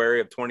February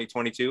of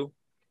 2022.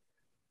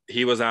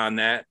 He was on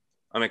that.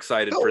 I'm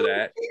excited for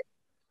that.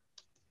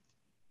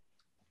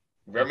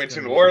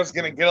 Remington War is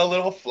going to get a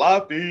little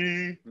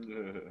floppy.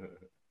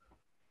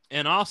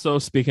 And also,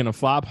 speaking of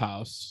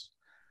Flophouse,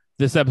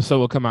 this episode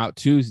will come out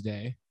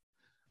Tuesday.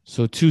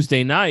 So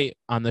Tuesday night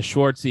on the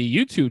Schwartzy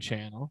YouTube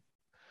channel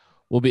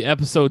will be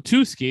episode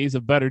 2 skis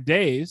of Better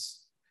Days,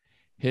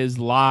 his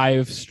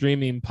live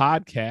streaming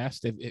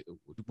podcast.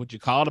 Would you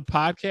call it a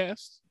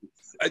podcast?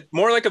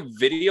 More like a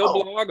video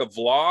blog, a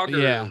vlog,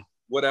 or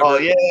whatever. Oh,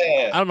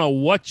 yeah. I don't know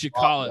what you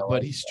call it,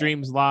 but he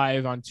streams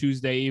live on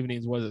Tuesday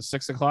evenings. Was it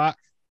 6 o'clock?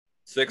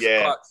 6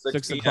 o'clock.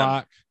 6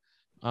 o'clock.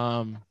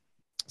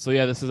 So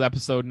yeah, this is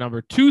episode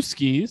number 2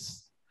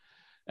 skis.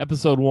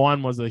 Episode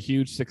 1 was a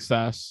huge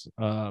success.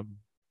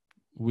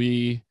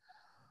 We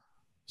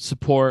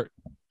support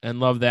and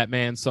love that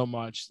man so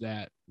much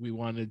that we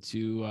wanted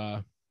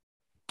to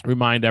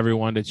remind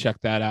everyone to check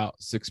that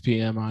out 6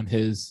 p.m. on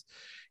his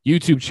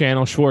YouTube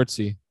channel,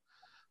 Schwartzy.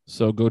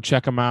 So go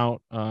check him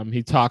out.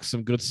 He talks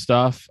some good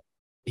stuff.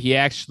 He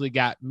actually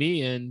got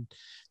me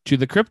into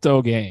the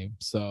crypto game.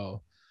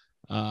 So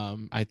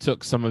I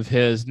took some of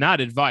his,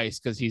 not advice,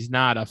 because he's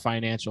not a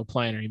financial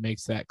planner. He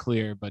makes that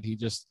clear, but he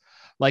just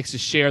likes to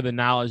share the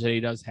knowledge that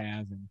he does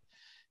have.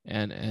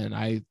 And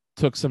I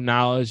took some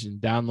knowledge and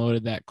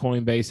downloaded that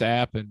Coinbase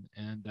app,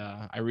 and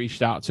I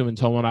reached out to him and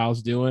told him what I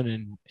was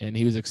doing, and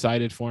he was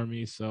excited for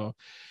me. So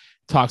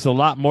talks a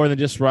lot more than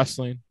just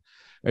wrestling.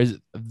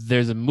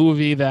 There's a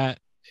movie that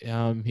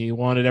he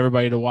wanted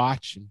everybody to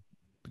watch, and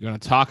we're going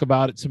to talk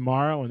about it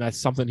tomorrow, and that's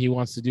something he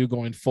wants to do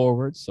going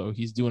forward. So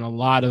he's doing a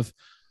lot of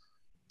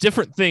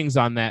different things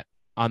on that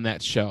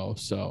show.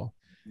 So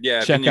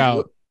yeah, check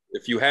out.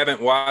 If you haven't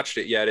watched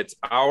it yet, it's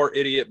Our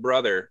Idiot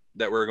Brother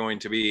that we're going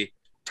to be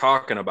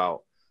talking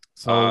about.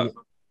 So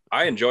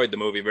I enjoyed the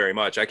movie very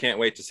much. I can't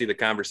wait to see the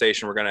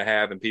conversation we're going to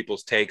have and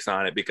people's takes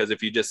on it, because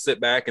if you just sit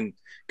back and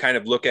kind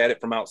of look at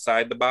it from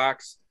outside the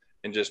box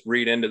and just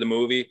read into the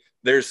movie,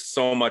 there's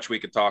so much we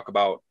could talk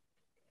about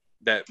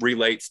that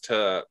relates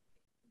to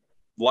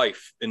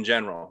life in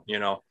general, you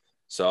know?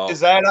 So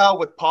is that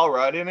with Paul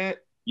Rudd in it?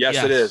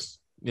 Yes, it is.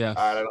 Yeah.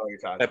 I don't know what you're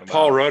talking about.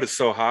 Paul Rudd is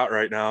so hot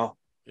right now.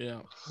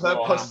 Yeah. That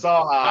was so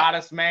hot.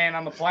 Hottest man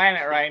on the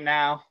planet right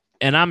now.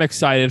 And I'm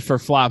excited for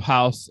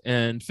Flophouse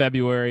in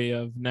February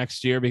of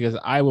next year because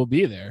I will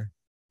be there.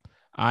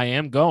 I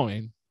am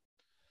going.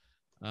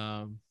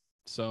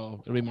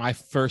 So it'll be my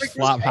first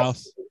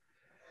Flophouse.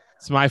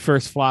 It's my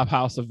first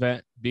Flophouse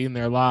event, being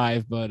there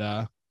live,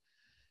 but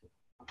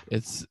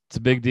it's a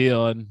big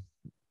deal, and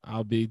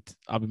I'll be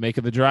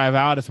making the drive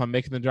out. If I'm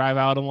making the drive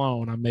out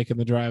alone, I'm making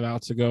the drive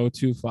out to go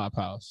to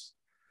Flophouse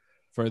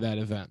for that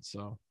event.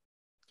 So,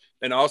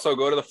 and also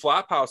go to the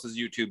Flophouse's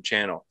YouTube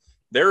channel.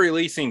 They're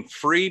releasing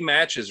free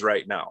matches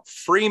right now.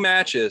 Free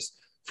matches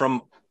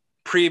from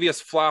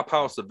previous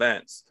Flophouse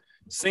events.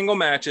 Single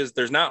matches.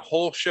 There's not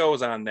whole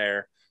shows on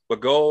there,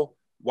 but go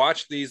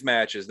watch these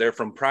matches. They're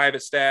from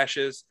private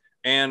stashes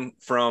and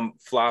from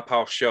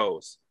Flophouse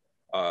shows.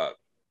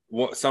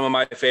 Some of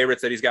my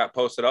favorites that he's got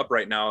posted up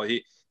right now.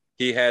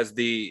 He has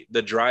the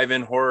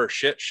drive-in horror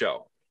shit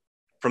show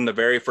from the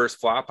very first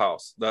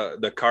Flophouse,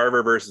 the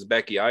Carver versus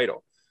Becky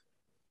Idol,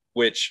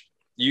 which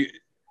you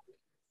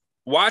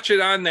watch it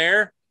on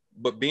there,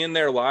 but being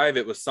there live,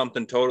 it was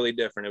something totally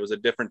different. It was a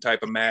different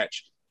type of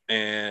match,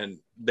 and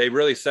they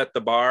really set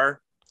the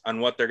bar on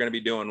what they're going to be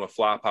doing with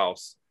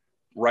Flophouse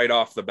right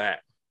off the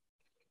bat.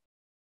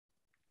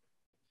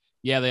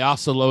 Yeah, they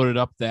also loaded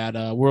up that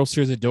World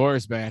Series of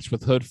Doors match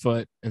with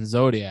Hoodfoot and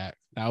Zodiac.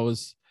 That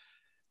was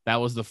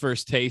the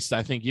first taste.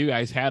 I think you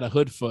guys had a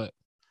Hoodfoot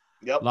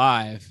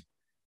live,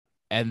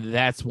 and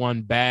that's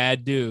one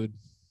bad dude.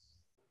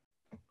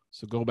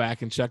 So go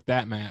back and check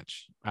that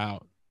match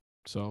out.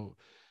 There's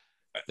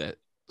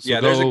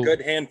a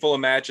good handful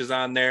of matches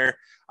on there.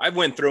 I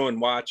went through and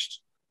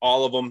watched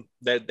all of them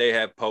that they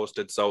have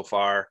posted so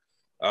far.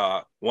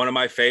 One of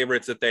my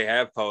favorites that they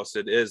have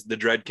posted is the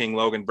Dread King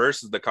Logan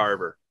versus the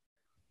Carver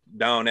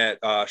down at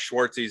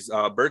Schwartzy's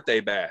birthday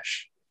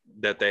bash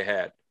that they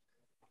had.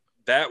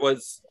 That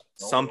was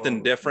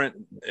something different.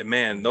 And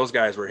man, those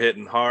guys were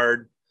hitting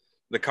hard.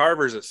 The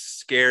Carver's a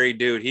scary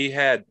dude.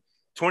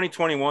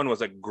 2021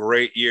 was a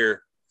great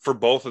year for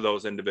both of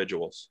those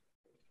individuals.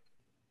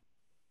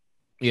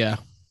 Yeah.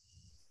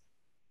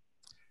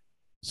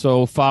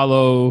 So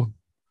follow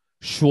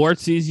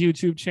Schwartzy's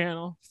YouTube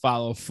channel,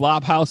 follow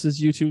Flophouse's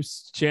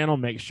YouTube channel.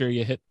 Make sure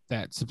you hit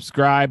that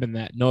subscribe and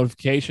that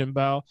notification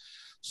bell.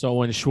 So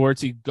when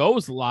Schwartzy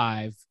goes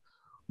live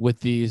with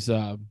these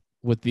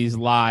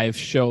live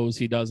shows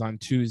he does on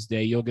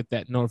Tuesday, you'll get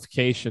that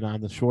notification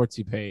on the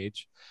Schwartzy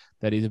page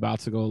that he's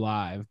about to go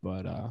live.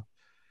 But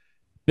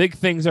big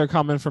things are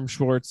coming from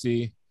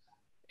Schwartzy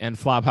and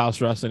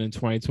Flophouse Wrestling in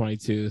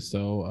 2022.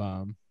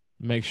 So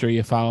make sure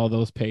you follow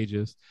those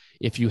pages.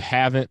 If you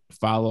haven't,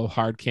 follow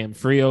Hardcam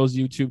Frio's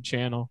YouTube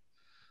channel.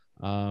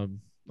 Like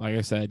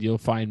I said, you'll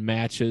find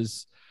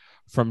matches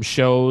from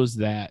shows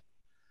that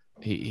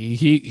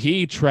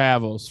he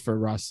travels for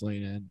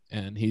wrestling,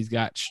 and he's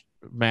got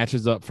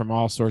matches up from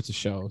all sorts of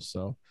shows.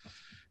 So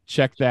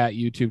check that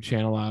YouTube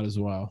channel out as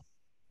well.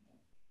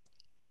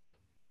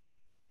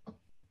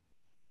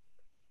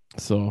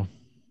 So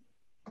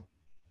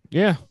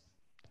yeah.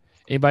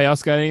 Anybody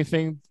else got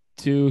anything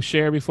to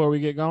share before we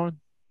get going?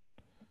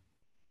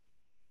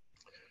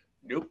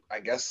 Nope. I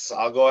guess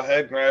I'll go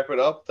ahead and wrap it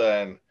up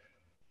then.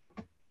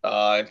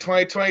 In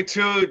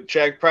 2022,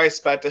 Jack Price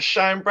about to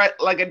shine bright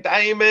like a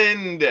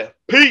diamond.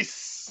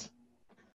 Peace.